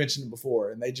now. We've mentioned it before,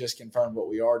 and they just confirmed what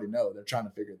we already know. They're trying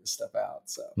to figure this stuff out.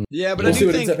 So yeah, but I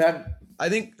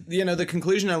think the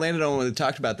conclusion I landed on when we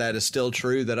talked about that is still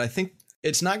true. That I think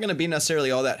it's not going to be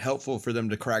necessarily all that helpful for them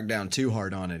to crack down too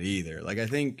hard on it either. Like, I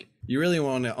think you really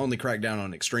want to only crack down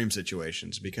on extreme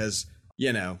situations because,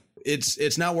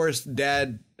 it's not worth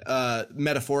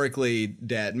metaphoric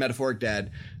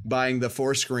dad buying the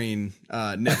 4-screen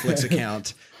Netflix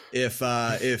account if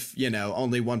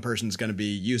only one person's going to be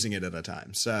using it at a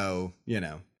time. So,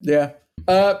 Yeah.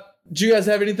 Do you guys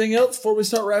have anything else before we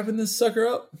start wrapping this sucker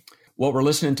up? What we're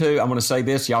listening to, I'm going to say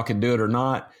this, y'all can do it or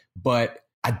not, but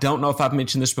I don't know if I've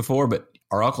mentioned this before, but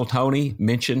our Uncle Tony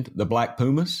mentioned the Black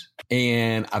Pumas,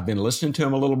 and I've been listening to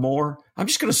him a little more. I'm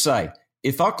just going to say,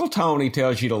 if Uncle Tony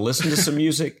tells you to listen to some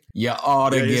music, you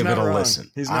ought to give it a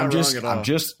listen. He's not wrong at all.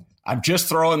 I'm just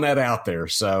throwing that out there.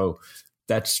 So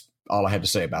all I had to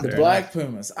say about that. The Black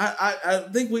Pumas. I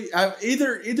think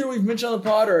either we've mentioned on the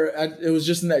pod or it was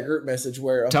just in that group message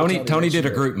where Tony did a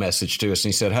group message to us and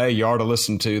he said, "Hey, you ought to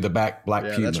listen to the Black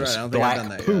Pumas." That's right. I don't think I've done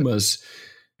that Pumas.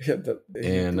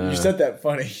 And you said that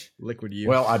funny. Liquid U.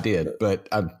 Well, I did, but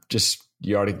I'm just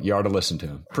you ought to listen to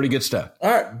him. Pretty good stuff. All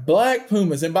right, Black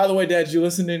Pumas. And by the way, Dad, did you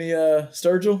listen to any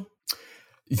Sturgill?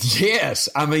 Yes,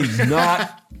 I mean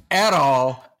not at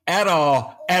all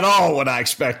what I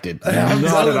expected.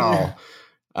 Not at all.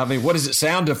 I mean, what is it?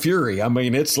 Sound of Fury. I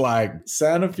mean, it's like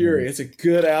Sound of Fury. It's a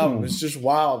good album. It's just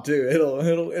wild too.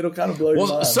 It'll kind of blow your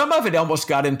mind. Some of it almost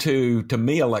got into, to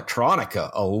me, electronica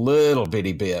a little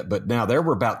bitty bit, but now there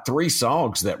were about 3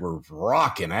 songs that were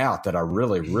rocking out that I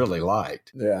really, really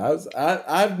liked. Yeah,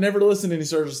 I've never listened to any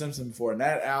Sturgill Simpson before, and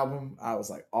that album I was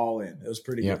like all in. It was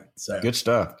pretty good. So good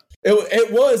stuff.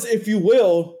 It was, if you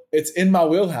will, it's in my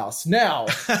wheelhouse. Now,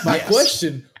 my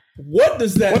question. What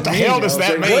does that mean? What the hell does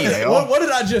that mean? What did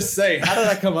I just say? How did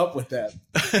I come up with that?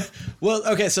 Well,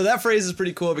 okay, so that phrase is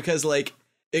pretty cool because, like,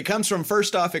 it comes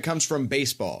from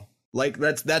baseball. Like,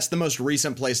 that's the most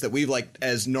recent place that we've, like,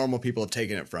 as normal people have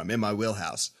taken it from, in my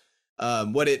wheelhouse.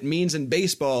 What it means in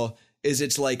baseball is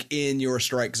it's, like, in your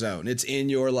strike zone. It's in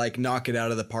your, like, knock it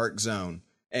out of the park zone.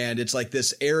 And it's like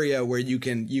this area where you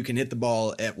can hit the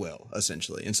ball at will,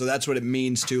 essentially. And so that's what it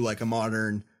means to, like, a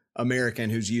modern American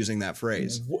who's using that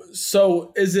phrase.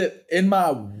 So is it in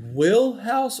my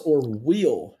wheelhouse or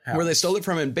wheelhouse? Where they stole it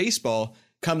from in baseball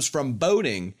comes from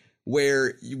boating,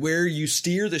 where you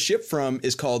steer the ship from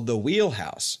is called the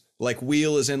wheelhouse. Like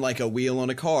wheel is in like a wheel on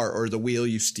a car, or the wheel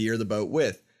you steer the boat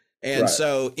with. And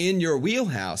so in your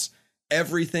wheelhouse,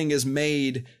 everything is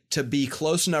made to be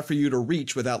close enough for you to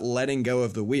reach without letting go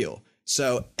of the wheel.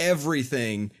 So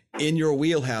everything in your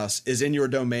wheelhouse is in your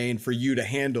domain for you to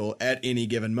handle at any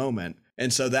given moment.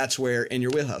 And so that's where in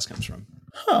your wheelhouse comes from.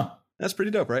 Huh. That's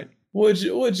pretty dope, right? Would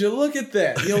you look at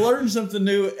that? You learn something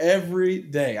new every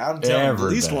day. I'm telling you.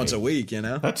 At least once a week, you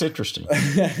know? That's interesting.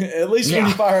 At least when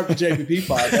you fire up the JPP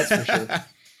pod, that's for sure.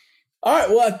 All right,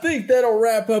 well, I think that'll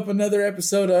wrap up another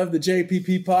episode of the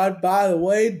JPP pod. By the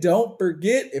way, don't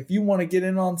forget, if you want to get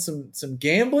in on some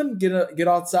gambling, get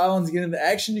off silence, get into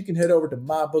action, you can head over to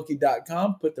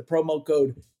mybookie.com, put the promo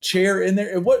code CHAIR in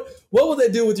there. And what will they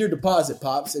do with your deposit,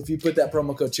 Pops, if you put that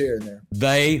promo code CHAIR in there?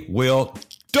 They will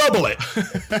double it.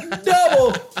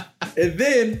 Double! And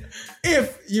then,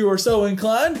 if you are so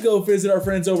inclined, go visit our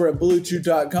friends over at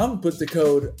BlueChew.com, put the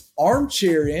code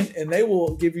ARMCHAIR in, and they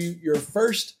will give you your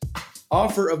first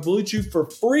offer of Blue Chew for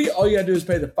free. All you gotta do is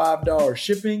pay the $5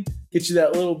 shipping, get you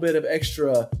that little bit of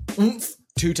extra oomph.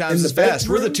 2 times as fast.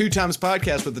 We're the 2 times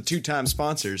podcast with the 2 times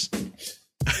sponsors.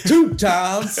 2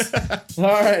 times. All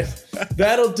right.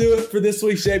 That'll do it for this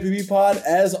week's JPP pod.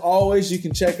 As always, you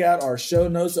can check out our show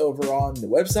notes over on the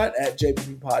website at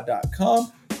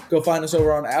jppod.com. Go find us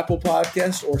over on Apple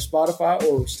Podcasts or Spotify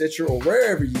or Stitcher or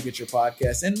wherever you get your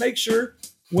podcasts. And make sure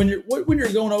when you're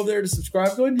going over there to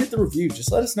subscribe, go ahead and hit the review.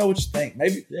 Just let us know what you think.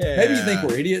 Maybe you think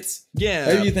we're idiots. Yeah.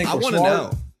 Maybe you think we're smart. I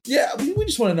want to know. Yeah, we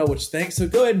just want to know what you think. So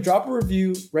go ahead and drop a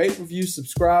review, rate, review,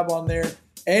 subscribe on there.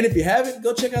 And if you haven't,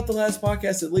 go check out the last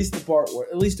podcast, at least a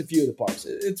few of the parts.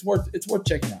 It's worth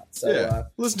checking out. So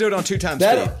listen to it on 2 times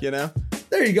speed, you know?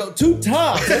 There you go. 2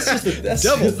 times. That's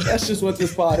double. That's just what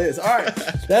this pod is. All right.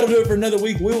 That'll do it for another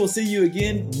week. We will see you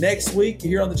again next week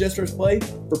here on the Just Press Play.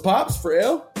 For Pops, for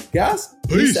L, guys,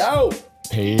 peace out.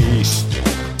 Peace.